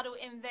learn how to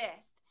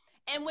invest.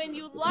 And when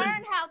you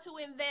learn how to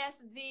invest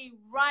the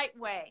right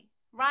way,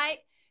 right?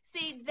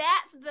 See,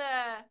 that's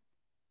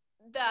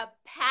the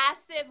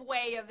passive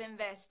way of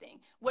investing,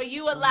 where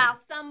you allow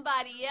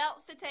somebody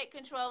else to take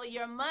control of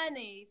your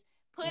monies,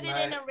 Put it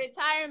in Right. a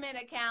retirement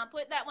account.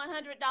 Put that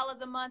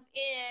 $100 a month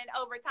in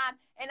over time.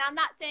 And I'm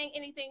not saying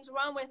anything's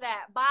wrong with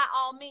that. By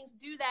all means,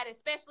 do that,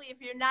 especially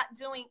if you're not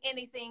doing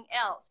anything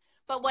else.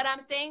 But what I'm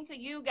saying to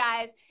you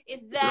guys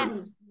is that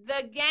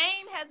the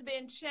game has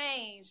been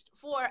changed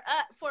for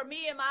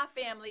me and my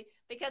family,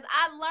 because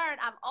I learned,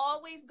 I've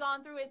always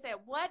gone through and said,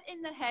 what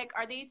in the heck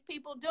are these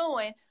people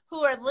doing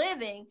who are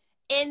living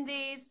in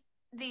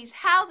these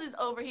houses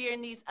over here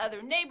in these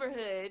other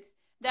neighborhoods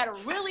that are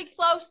really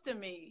close to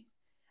me?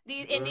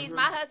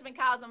 My husband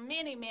calls them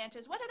mini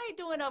mansions. What are they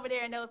doing over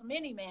there in those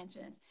mini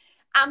mansions?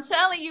 I'm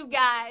telling you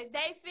guys,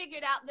 they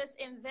figured out this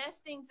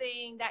investing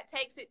thing that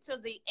takes it to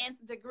the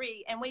nth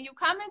degree. And when you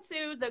come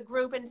into the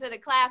group, into the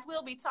class,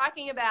 we'll be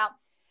talking about,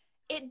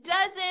 it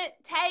doesn't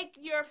take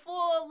your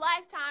full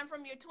lifetime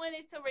from your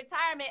 20s to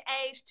retirement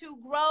age to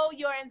grow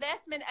your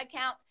investment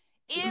accounts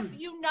if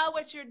you know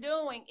what you're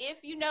doing, if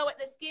you know what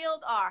the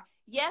skills are.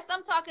 Yes,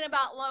 I'm talking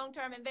about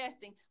long-term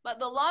investing, but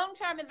the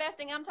long-term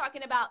investing I'm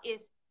talking about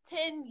is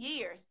 10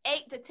 years,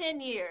 8 to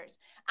 10 years.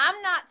 I'm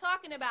not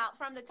talking about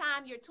from the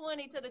time you're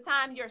 20 to the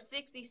time you're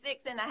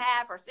 66 and a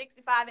half or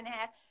 65 and a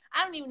half.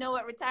 I don't even know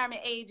what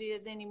retirement age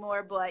is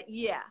anymore, but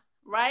yeah,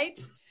 right?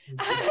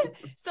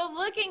 So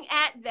looking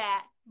at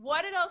that,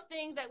 what are those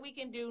things that we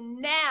can do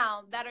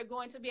now that are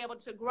going to be able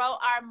to grow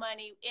our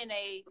money in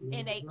a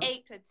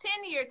 8 to 10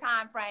 year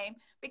time frame?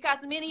 Because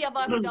many of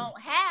us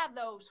don't have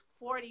those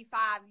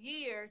 45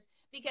 years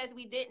because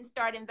we didn't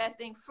start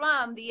investing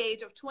from the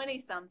age of 20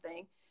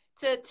 something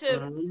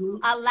to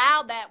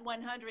allow that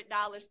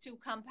 $100 to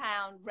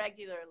compound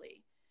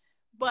regularly.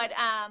 But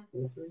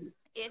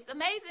it's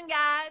amazing,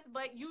 guys.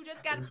 But you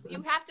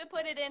have to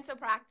put it into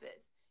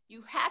practice.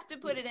 You have to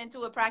put it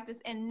into a practice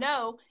and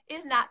know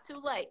it's not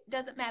too late.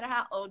 Doesn't matter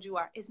how old you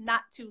are. It's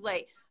not too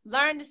late.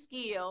 Learn the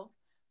skill,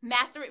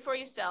 master it for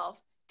yourself,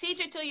 teach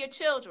it to your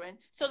children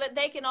so that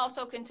they can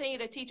also continue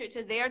to teach it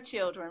to their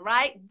children,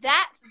 right?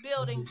 That's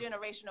building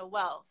generational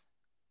wealth.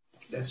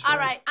 That's right. All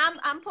right,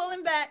 I'm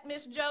pulling back,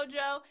 Miss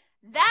JoJo.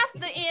 That's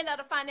the end of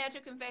the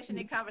financial confession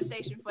and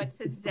conversation for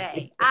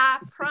today. I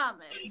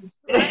promise.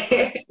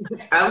 Right?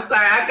 I'm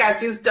sorry, I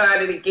got you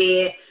started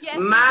again. Yes,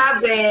 my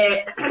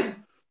bad.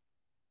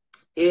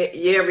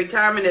 Yeah,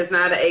 retirement is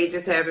not an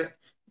ageist habit.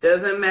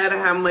 Doesn't matter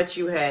how much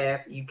you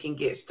have, you can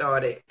get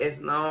started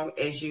as long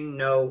as you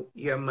know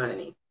your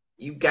money.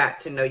 You got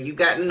to know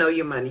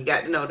your money. You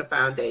got to know the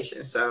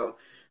foundation. So,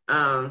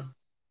 yeah,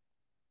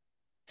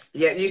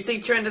 you see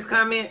Trenda's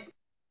comment?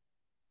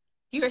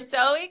 You're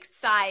so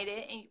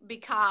excited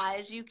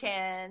because you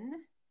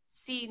can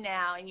see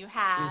now and you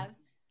have,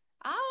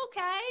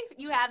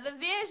 you have the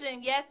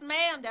vision. Yes,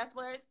 ma'am. That's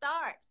where it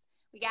starts.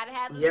 We got to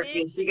have the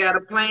vision. She got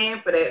a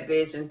plan for that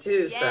vision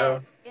too. Yes,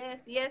 so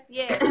yes.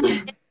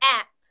 And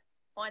act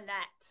on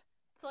that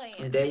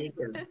plan. There you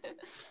go.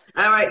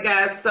 All right,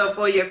 guys. So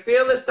for your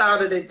fearless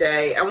thought of the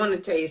day, I want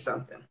to tell you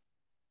something.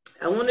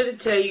 I wanted to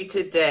tell you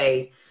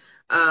today,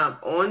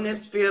 on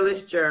this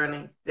fearless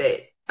journey, that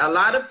a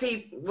lot of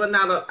people,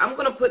 I'm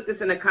going to put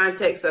this in the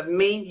context of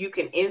me. You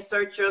can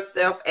insert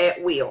yourself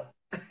at will.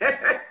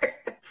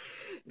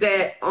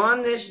 That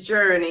on this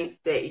journey,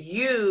 that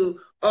you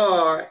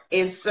are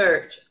in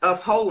search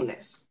of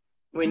wholeness.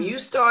 When you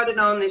started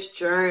on this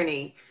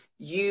journey,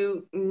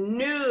 you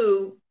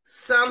knew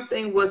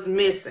something was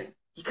missing.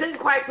 You couldn't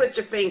quite put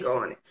your finger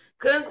on it.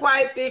 Couldn't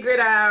quite figure it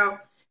out.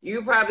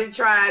 You probably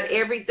tried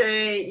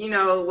everything,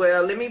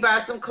 well, let me buy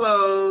some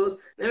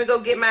clothes. Let me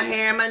go get my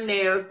hair and my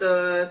nails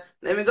done.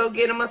 Let me go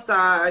get a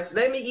massage.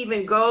 Let me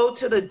even go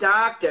to the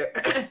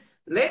doctor.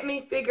 Let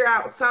me figure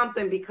out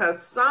something,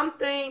 because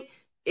something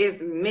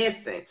is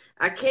missing.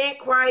 I can't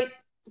quite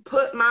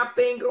put my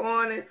finger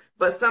on it,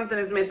 but something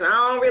is missing. I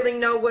don't really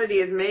know what it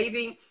is.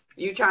 Maybe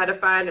you try to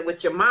find it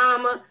with your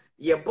mama,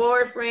 your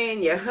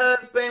boyfriend, your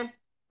husband,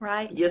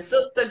 right, your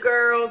sister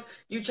girls.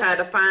 You try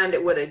to find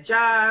it with a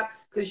job,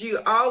 because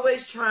you're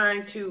always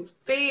trying to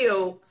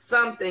feel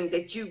something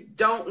that you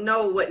don't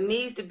know what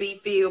needs to be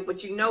filled,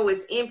 but you know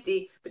it's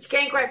empty, but you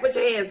can't quite put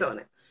your hands on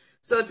it.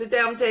 So today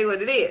I'm going to tell you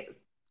what it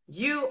is.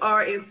 You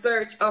are in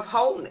search of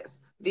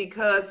wholeness,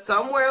 because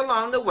somewhere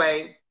along the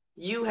way,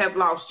 you have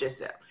lost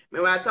yourself.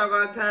 Remember, I talk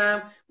all the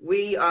time,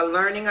 we are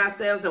learning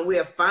ourselves and we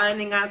are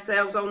finding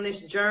ourselves on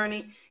this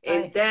journey.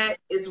 And that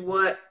is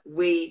what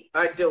we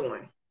are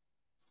doing.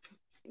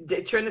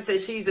 Trina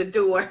says she's a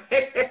doer.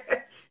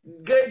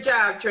 Good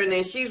job, Trina.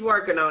 And she's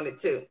working on it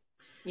too.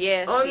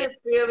 Yes. On this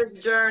fearless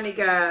journey,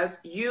 guys,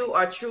 you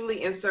are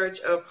truly in search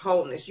of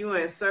wholeness. You are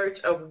in search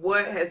of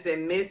what has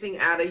been missing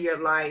out of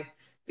your life,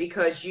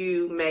 because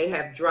you may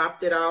have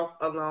dropped it off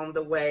along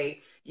the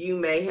way. You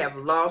may have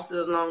lost it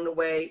along the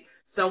way.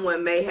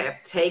 Someone may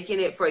have taken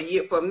it for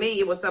you. For me,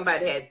 it was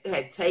somebody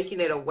had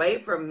taken it away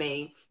from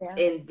me. Yeah.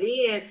 And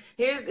then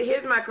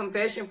here's my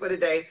confession for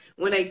today.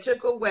 When they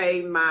took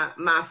away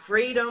my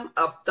freedom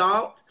of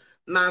thought,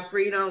 my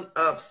freedom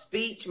of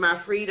speech, my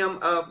freedom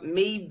of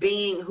me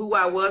being who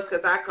I was,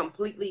 because I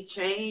completely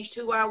changed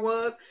who I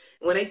was.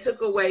 When they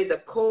took away the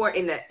core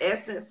and the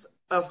essence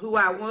of who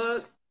I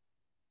was,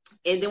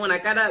 and then when I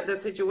got out of the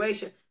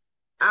situation,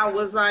 I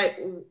was like,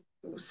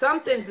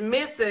 something's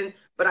missing,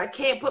 but I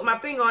can't put my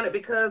finger on it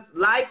because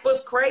life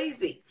was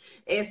crazy.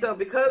 And so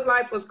because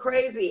life was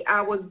crazy,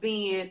 I was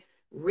being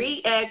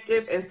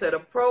reactive instead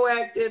of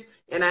proactive,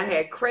 and I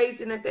had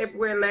craziness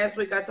everywhere. Last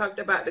week I talked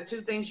about the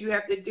two things you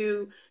have to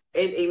do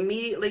and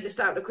immediately to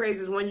stop the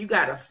crazy is one, you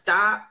got to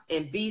stop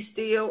and be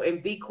still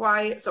and be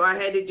quiet. So I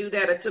had to do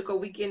that. I took a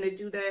weekend to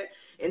do that.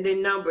 And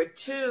then number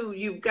two,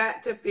 you've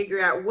got to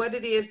figure out what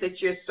it is that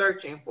you're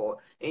searching for.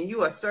 And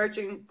you are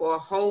searching for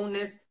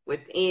wholeness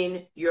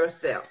within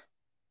yourself.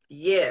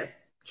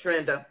 Yes,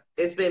 Trenda.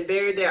 It's been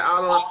buried there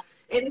all along.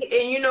 And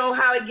you know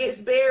how it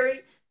gets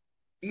buried?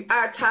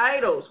 Our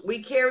titles.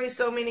 We carry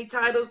so many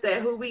titles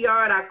that who we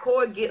are at our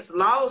core gets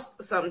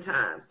lost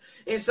sometimes.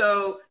 And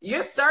so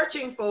you're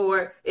searching for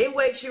it. It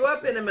wakes you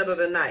up in the middle of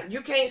the night.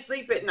 You can't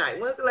sleep at night.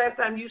 When's the last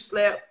time you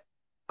slept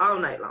all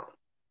night long?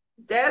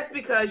 That's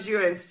because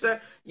you're in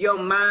search, your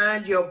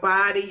mind, your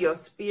body, your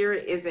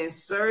spirit is in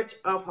search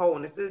of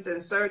wholeness. It's in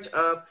search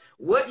of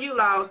what you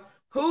lost,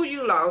 who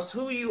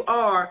you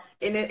are.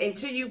 And then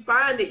until you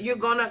find it, you're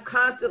going to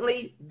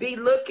constantly be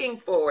looking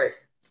for it.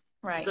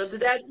 Right. So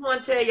today I just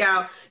want to tell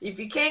y'all, if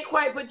you can't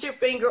quite put your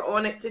finger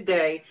on it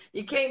today,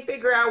 you can't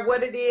figure out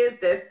what it is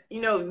that's,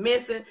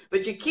 missing,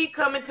 but you keep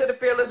coming to the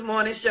Fearless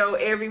Morning Show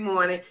every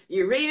morning.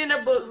 You're reading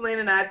the books Lynn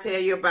and I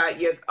tell you about.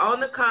 You're on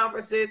the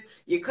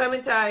conferences. You're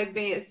coming to our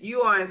events.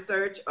 You are in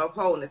search of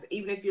wholeness.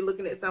 Even if you're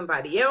looking at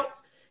somebody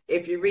else,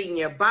 if you're reading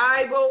your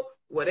Bible,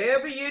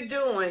 whatever you're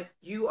doing,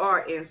 you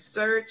are in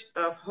search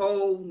of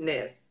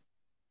wholeness.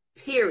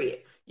 Period.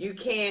 You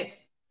can't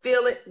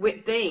fill it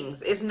with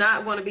things. It's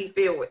not going to be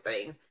filled with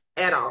things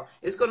at all.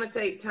 It's going to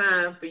take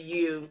time for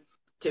you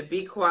to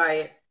be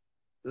quiet,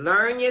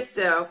 learn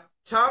yourself,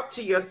 talk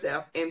to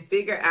yourself, and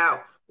figure out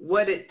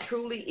what it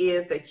truly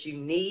is that you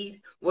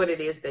need, what it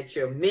is that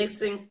you're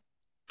missing,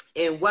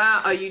 and why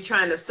are you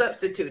trying to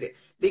substitute it?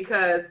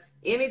 Because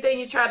anything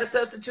you try to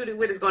substitute it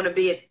with is going to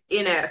be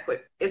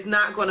inadequate. It's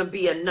not going to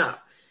be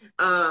enough.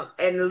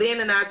 And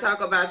Lynn and I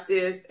talk about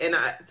this, and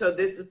so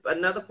this is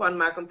another part of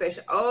my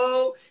confession.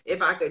 Oh,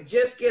 if I could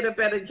just get a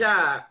better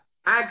job.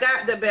 I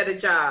got the better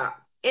job,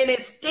 and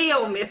it's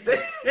still missing.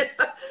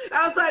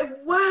 I was like,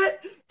 what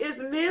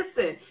is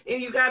missing?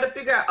 And you got to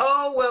figure out,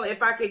 oh, well,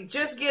 if I could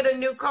just get a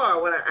new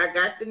car. Well, I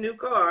got the new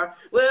car.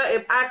 Well,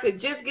 if I could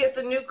just get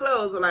some new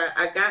clothes. Well,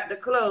 I got the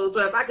clothes.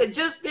 Well, if I could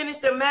just finish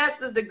the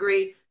master's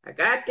degree, I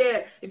got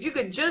that. If you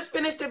could just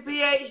finish the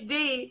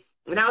PhD,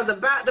 and I was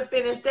about to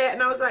finish that,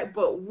 and I was like,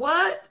 but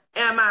what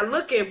am I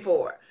looking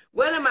for?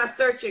 What am I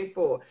searching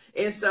for?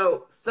 And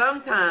so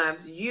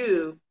sometimes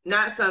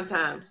not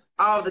sometimes,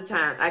 all the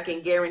time, I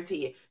can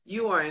guarantee it,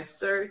 you are in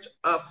search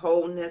of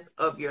wholeness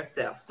of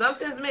yourself.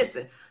 Something's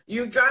missing.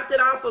 You dropped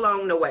it off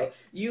along the way.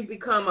 You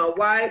become a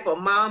wife, a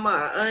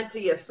mama, a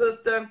auntie, a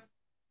sister,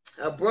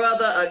 a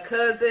brother, a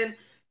cousin.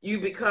 You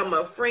become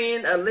a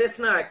friend, a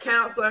listener, a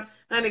counselor.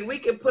 Honey, we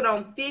can put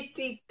on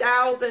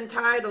 50,000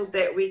 titles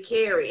that we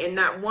carry, and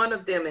not one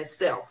of them is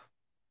self,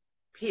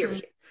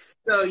 period.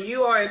 So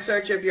you are in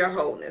search of your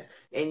wholeness,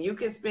 and you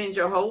can spend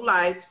your whole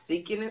life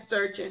seeking and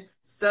searching,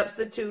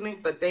 substituting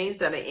for things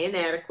that are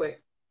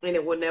inadequate, and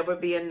it will never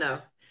be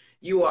enough.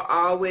 You will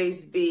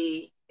always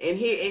be, and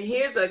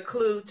here's a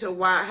clue to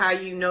how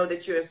you know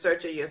that you're in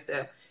search of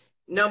yourself.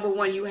 Number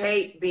one, you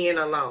hate being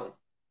alone.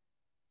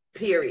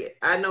 Period.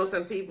 I know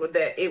some people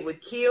that it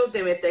would kill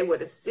them if they were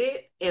to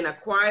sit in a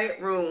quiet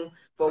room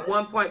for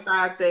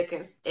 1.5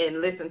 seconds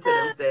and listen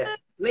to themselves.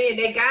 Lynn,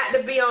 they got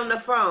to be on the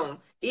phone.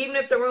 Even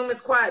if the room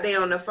is quiet,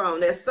 they're on the phone.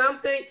 There's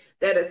something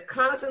that is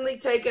constantly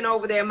taking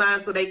over their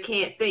mind so they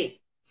can't think,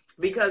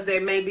 because they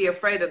may be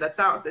afraid of the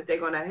thoughts that they're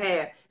going to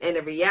have and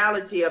the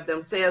reality of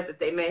themselves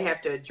that they may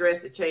have to address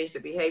to change the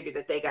behavior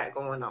that they got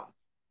going on.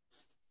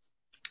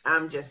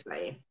 I'm just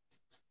saying,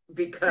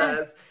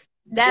 because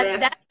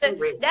that's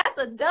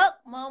a duck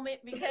moment,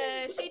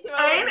 because she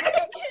throws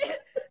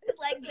it's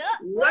like duck.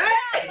 What?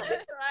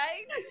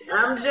 Right?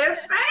 I'm just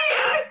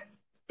saying.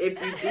 If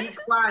you be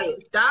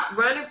quiet, stop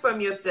running from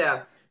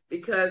yourself.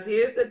 Because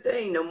here's the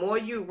thing, the more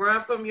you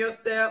run from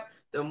yourself,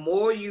 the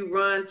more you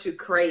run to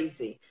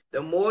crazy.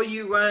 The more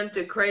you run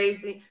to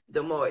crazy,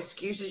 the more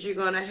excuses you're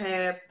going to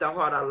have, the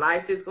harder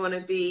life is going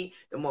to be,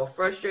 the more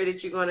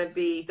frustrated you're going to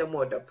be, the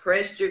more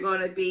depressed you're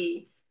going to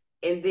be.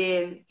 And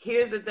then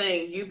here's the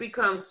thing, you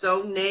become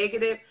so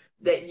negative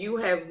that you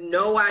have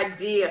no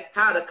idea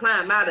how to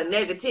climb out of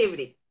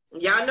negativity.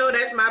 Y'all know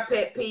that's my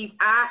pet peeve.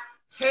 I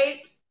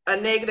hate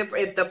a negative.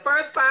 If the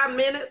first 5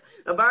 minutes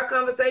of our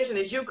conversation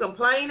is you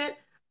complaining,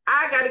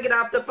 I got to get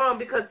off the phone,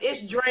 because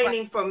it's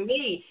draining for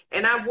me.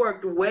 And I've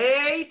worked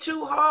way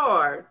too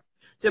hard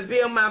to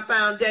build my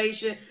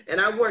foundation. And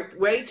I worked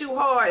way too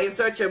hard in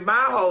search of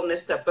my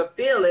wholeness to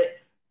fulfill it,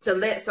 to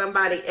let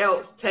somebody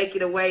else take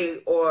it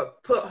away or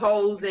put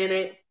holes in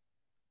it.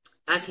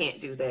 I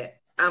can't do that.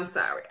 I'm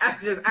sorry. I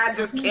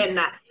just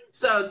cannot.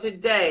 So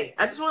today,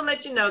 I just want to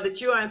let you know that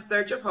you are in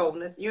search of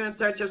wholeness. You're in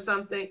search of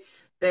something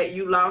that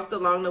you lost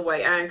along the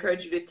way. I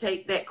encourage you to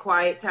take that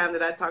quiet time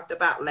that I talked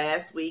about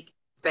last week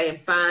and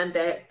find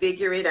that,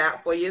 figure it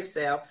out for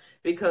yourself,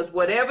 because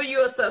whatever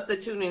you're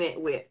substituting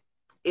it with,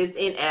 is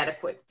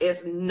inadequate.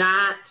 It's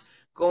not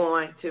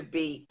going to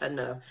be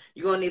enough.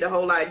 You're going to need a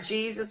whole lot of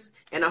Jesus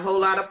and a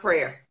whole lot of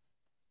prayer.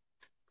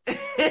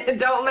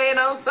 Don't land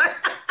on.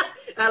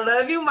 I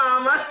love you,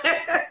 Mama.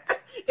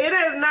 It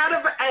is not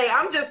about, hey,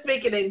 I'm just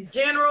speaking in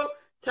general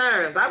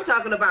terms. I'm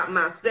talking about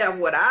myself,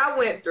 what I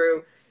went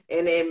through,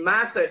 and in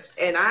my search,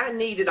 and I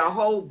needed a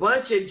whole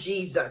bunch of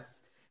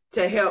Jesus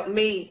to help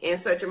me in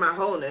search of my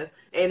wholeness.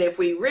 And if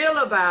we real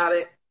about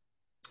it,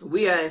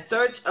 we are in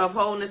search of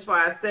wholeness for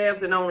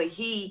ourselves, and only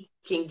He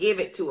can give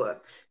it to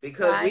us,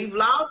 because we've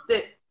lost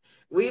it.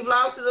 We've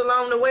lost it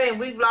along the way, and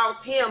we've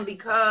lost Him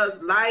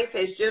because life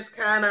has just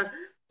kind of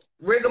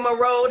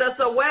rigmarolled us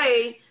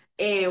away,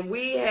 and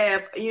we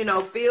have,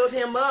 filled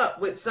Him up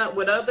with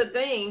other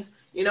things.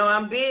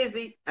 I'm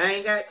busy. I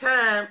ain't got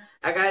time.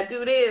 I got to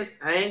do this.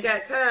 I ain't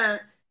got time.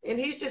 And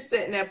He's just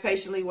sitting there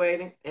patiently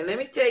waiting. And let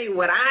me tell you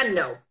what I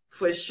know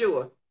for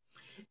sure.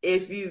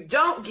 If you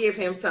don't give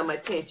Him some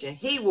attention,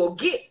 He will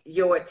get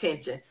your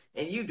attention.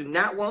 And you do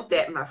not want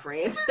that, my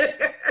friends.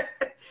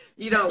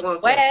 You don't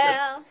want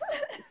that.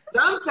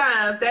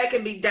 Sometimes that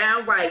can be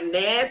downright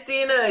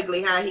nasty and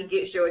ugly, how He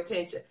gets your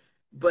attention.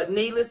 But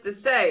needless to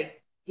say,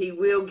 He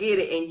will get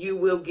it, and you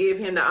will give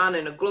Him the honor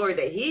and the glory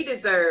that He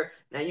deserves.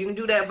 Now, you can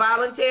do that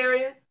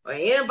voluntarily or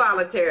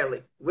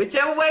involuntarily,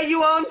 whichever way you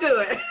want to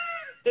do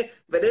it.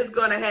 But it's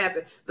going to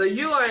happen. So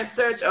you are in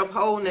search of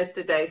wholeness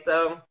today.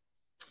 So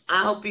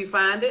I hope you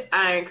find it.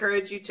 I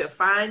encourage you to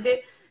find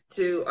it,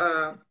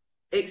 to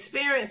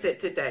experience it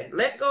today.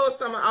 Let go of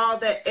some of all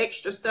that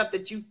extra stuff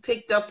that you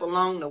picked up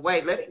along the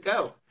way. Let it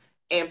go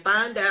and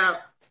find out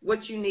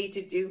what you need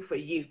to do for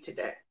you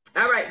today.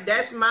 All right,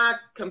 that's my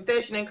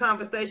confession and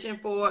conversation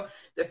for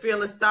the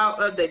Fearless Thought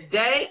of the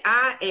day.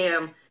 I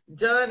am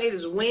done. It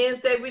is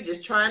Wednesday. We're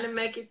just trying to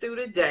make it through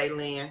the day,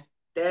 Lynn.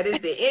 That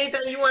is it.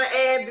 Anything you want to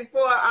add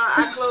before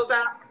I close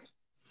out?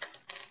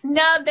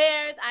 No,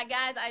 guys,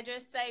 I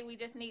just say we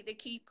just need to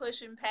keep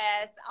pushing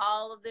past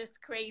all of this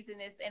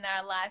craziness in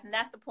our lives. And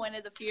that's the point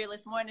of the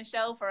Fearless Morning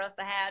Show, for us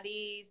to have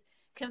these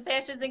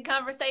confessions and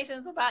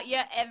conversations about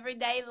your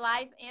everyday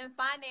life and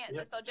finances.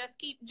 Yep. So just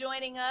keep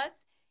joining us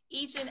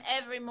each and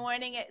every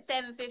morning at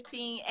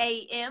 7:15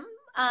 a.m.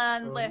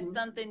 unless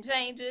something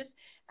changes.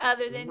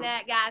 Other than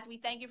that, guys, we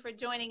thank you for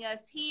joining us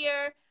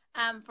here.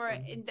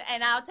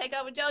 And I'll take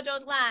over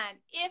JoJo's line.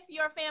 If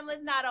your family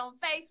is not on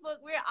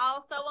Facebook, we're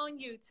also on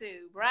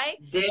YouTube, right?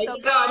 There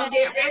you go. I'm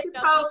getting ready to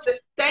post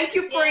it. Thank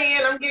you,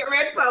 friend. I'm getting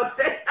ready to post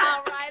it.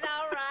 All right.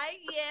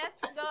 Yes,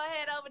 go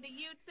ahead over to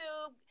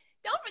YouTube.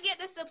 Don't forget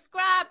to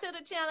subscribe to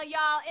the channel,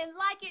 y'all, and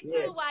like it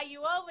too while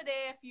you're over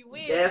there, if you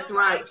will. That's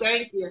right.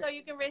 Thank you. So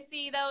you can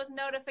receive those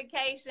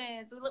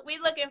notifications.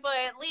 We're looking for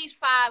at least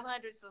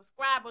 500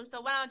 subscribers.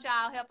 So why don't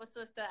y'all help a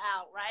sister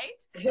out, right?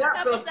 Help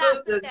some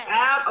sisters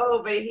out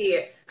over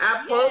here.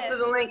 I posted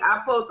the link.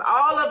 I post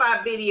all of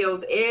our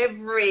videos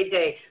every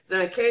day.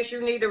 So in case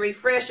you need a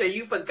refresher,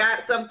 you forgot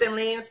something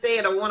Lynn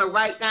said or want to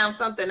write down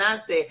something I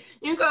said,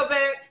 you can go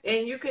back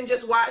and you can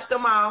just watch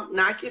them all.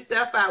 Knock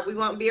yourself out. We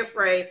won't be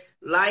afraid.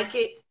 Like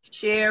it,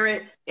 share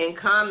it, and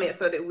comment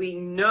so that we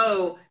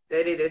know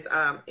that it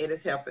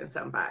is helping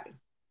somebody.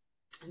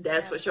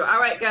 That's for sure.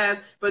 All right,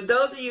 guys. For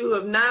those of you who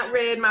have not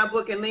read my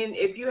book, and Lynn,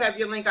 if you have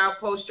your link, I'll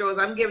post yours.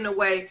 I'm giving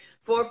away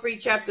 4 free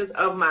chapters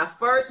of my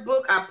first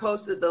book. I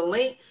posted the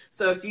link.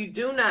 So if you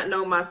do not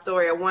know my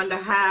story, I wonder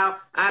how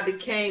I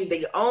became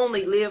the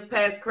only Live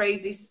Past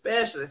Crazy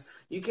specialist.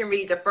 You can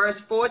read the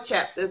first 4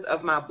 chapters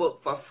of my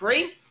book for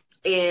free.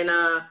 And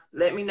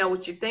let me know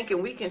what you think,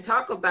 and we can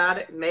talk about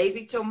it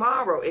maybe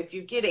tomorrow if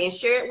you get it, and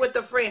share it with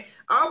a friend.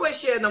 Always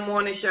share the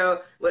morning show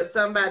with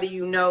somebody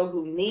you know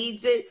who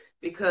needs it,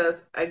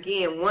 because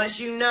again,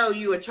 once you know,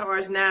 you are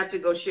charged now to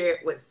go share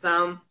it with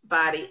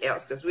somebody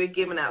else, because we're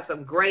giving out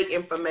some great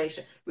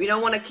information. We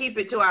don't want to keep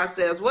it to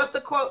ourselves. What's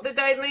the quote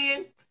today,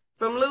 Lynn,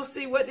 from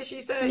Lucy? What did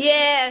she say?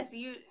 Yes,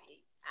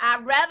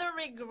 I'd rather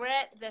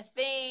regret the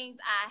things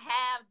I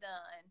have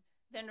done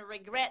than to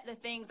regret the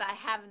things I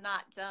have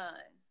not done.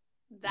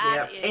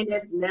 And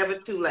it's never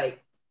too late.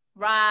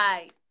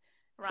 Right.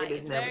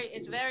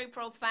 It's very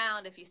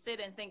profound if you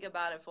sit and think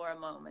about it for a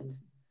moment.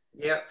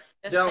 Yep.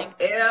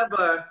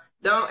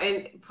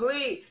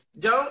 Please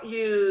don't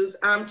use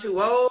I'm too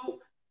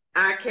old,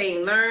 I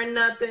can't learn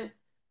nothing,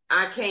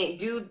 I can't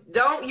do.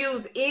 Don't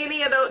use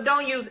any of those.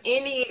 Don't use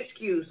any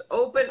excuse.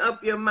 Open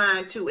up your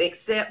mind to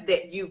accept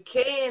that you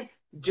can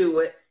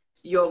do it.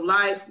 Your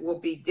life will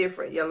be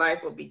different. Your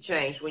life will be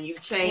changed when you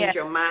change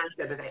your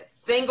mindset of that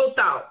single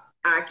thought.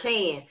 I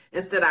can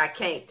instead of I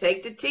can't.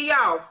 Take the T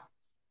off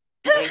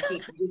and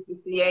keep just the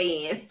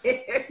C-A-N.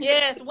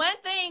 Yes, one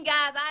thing,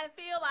 guys, I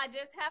feel I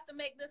just have to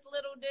make this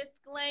little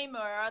disclaimer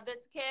or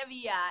this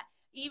caveat.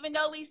 Even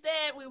though we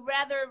said we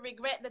rather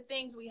regret the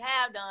things we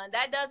have done,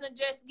 that doesn't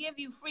just give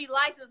you free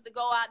license to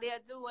go out there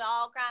doing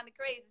all kind of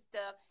crazy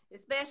stuff.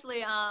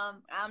 Especially,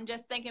 I'm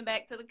just thinking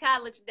back to the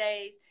college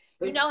days.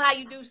 You know how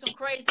you do some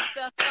crazy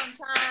stuff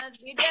sometimes.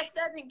 It just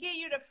doesn't give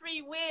you the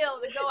free will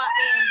to go out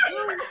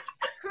there and do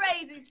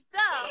crazy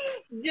stuff.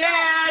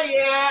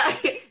 Yeah.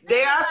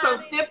 There are some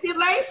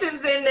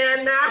stipulations in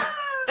there now.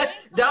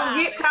 Don't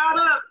get caught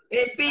up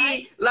and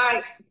be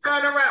like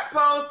turn around,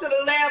 pose to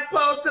the left,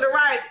 pose to the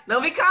right.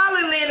 Don't be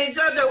calling Lynn and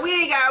JoJo.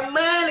 We ain't got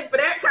money for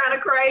that kind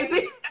of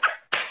crazy.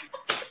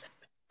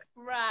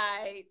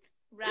 Right.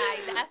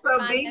 That's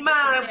So be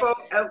mindful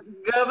of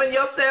govern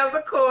yourselves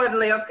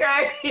accordingly,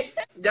 okay?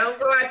 Don't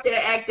go out there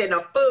acting a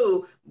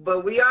fool.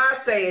 But we are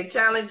saying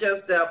challenge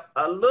yourself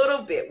a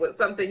little bit with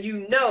something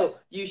you know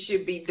you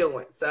should be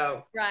doing.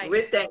 So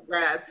with that,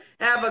 guys,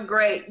 have a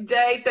great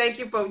day. Thank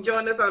you for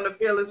joining us on the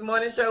Fearless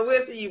Morning Show.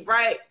 We'll see you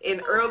bright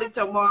and early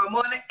tomorrow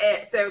morning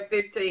at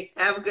 7:15.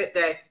 Have a good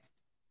day.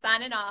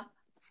 Signing off.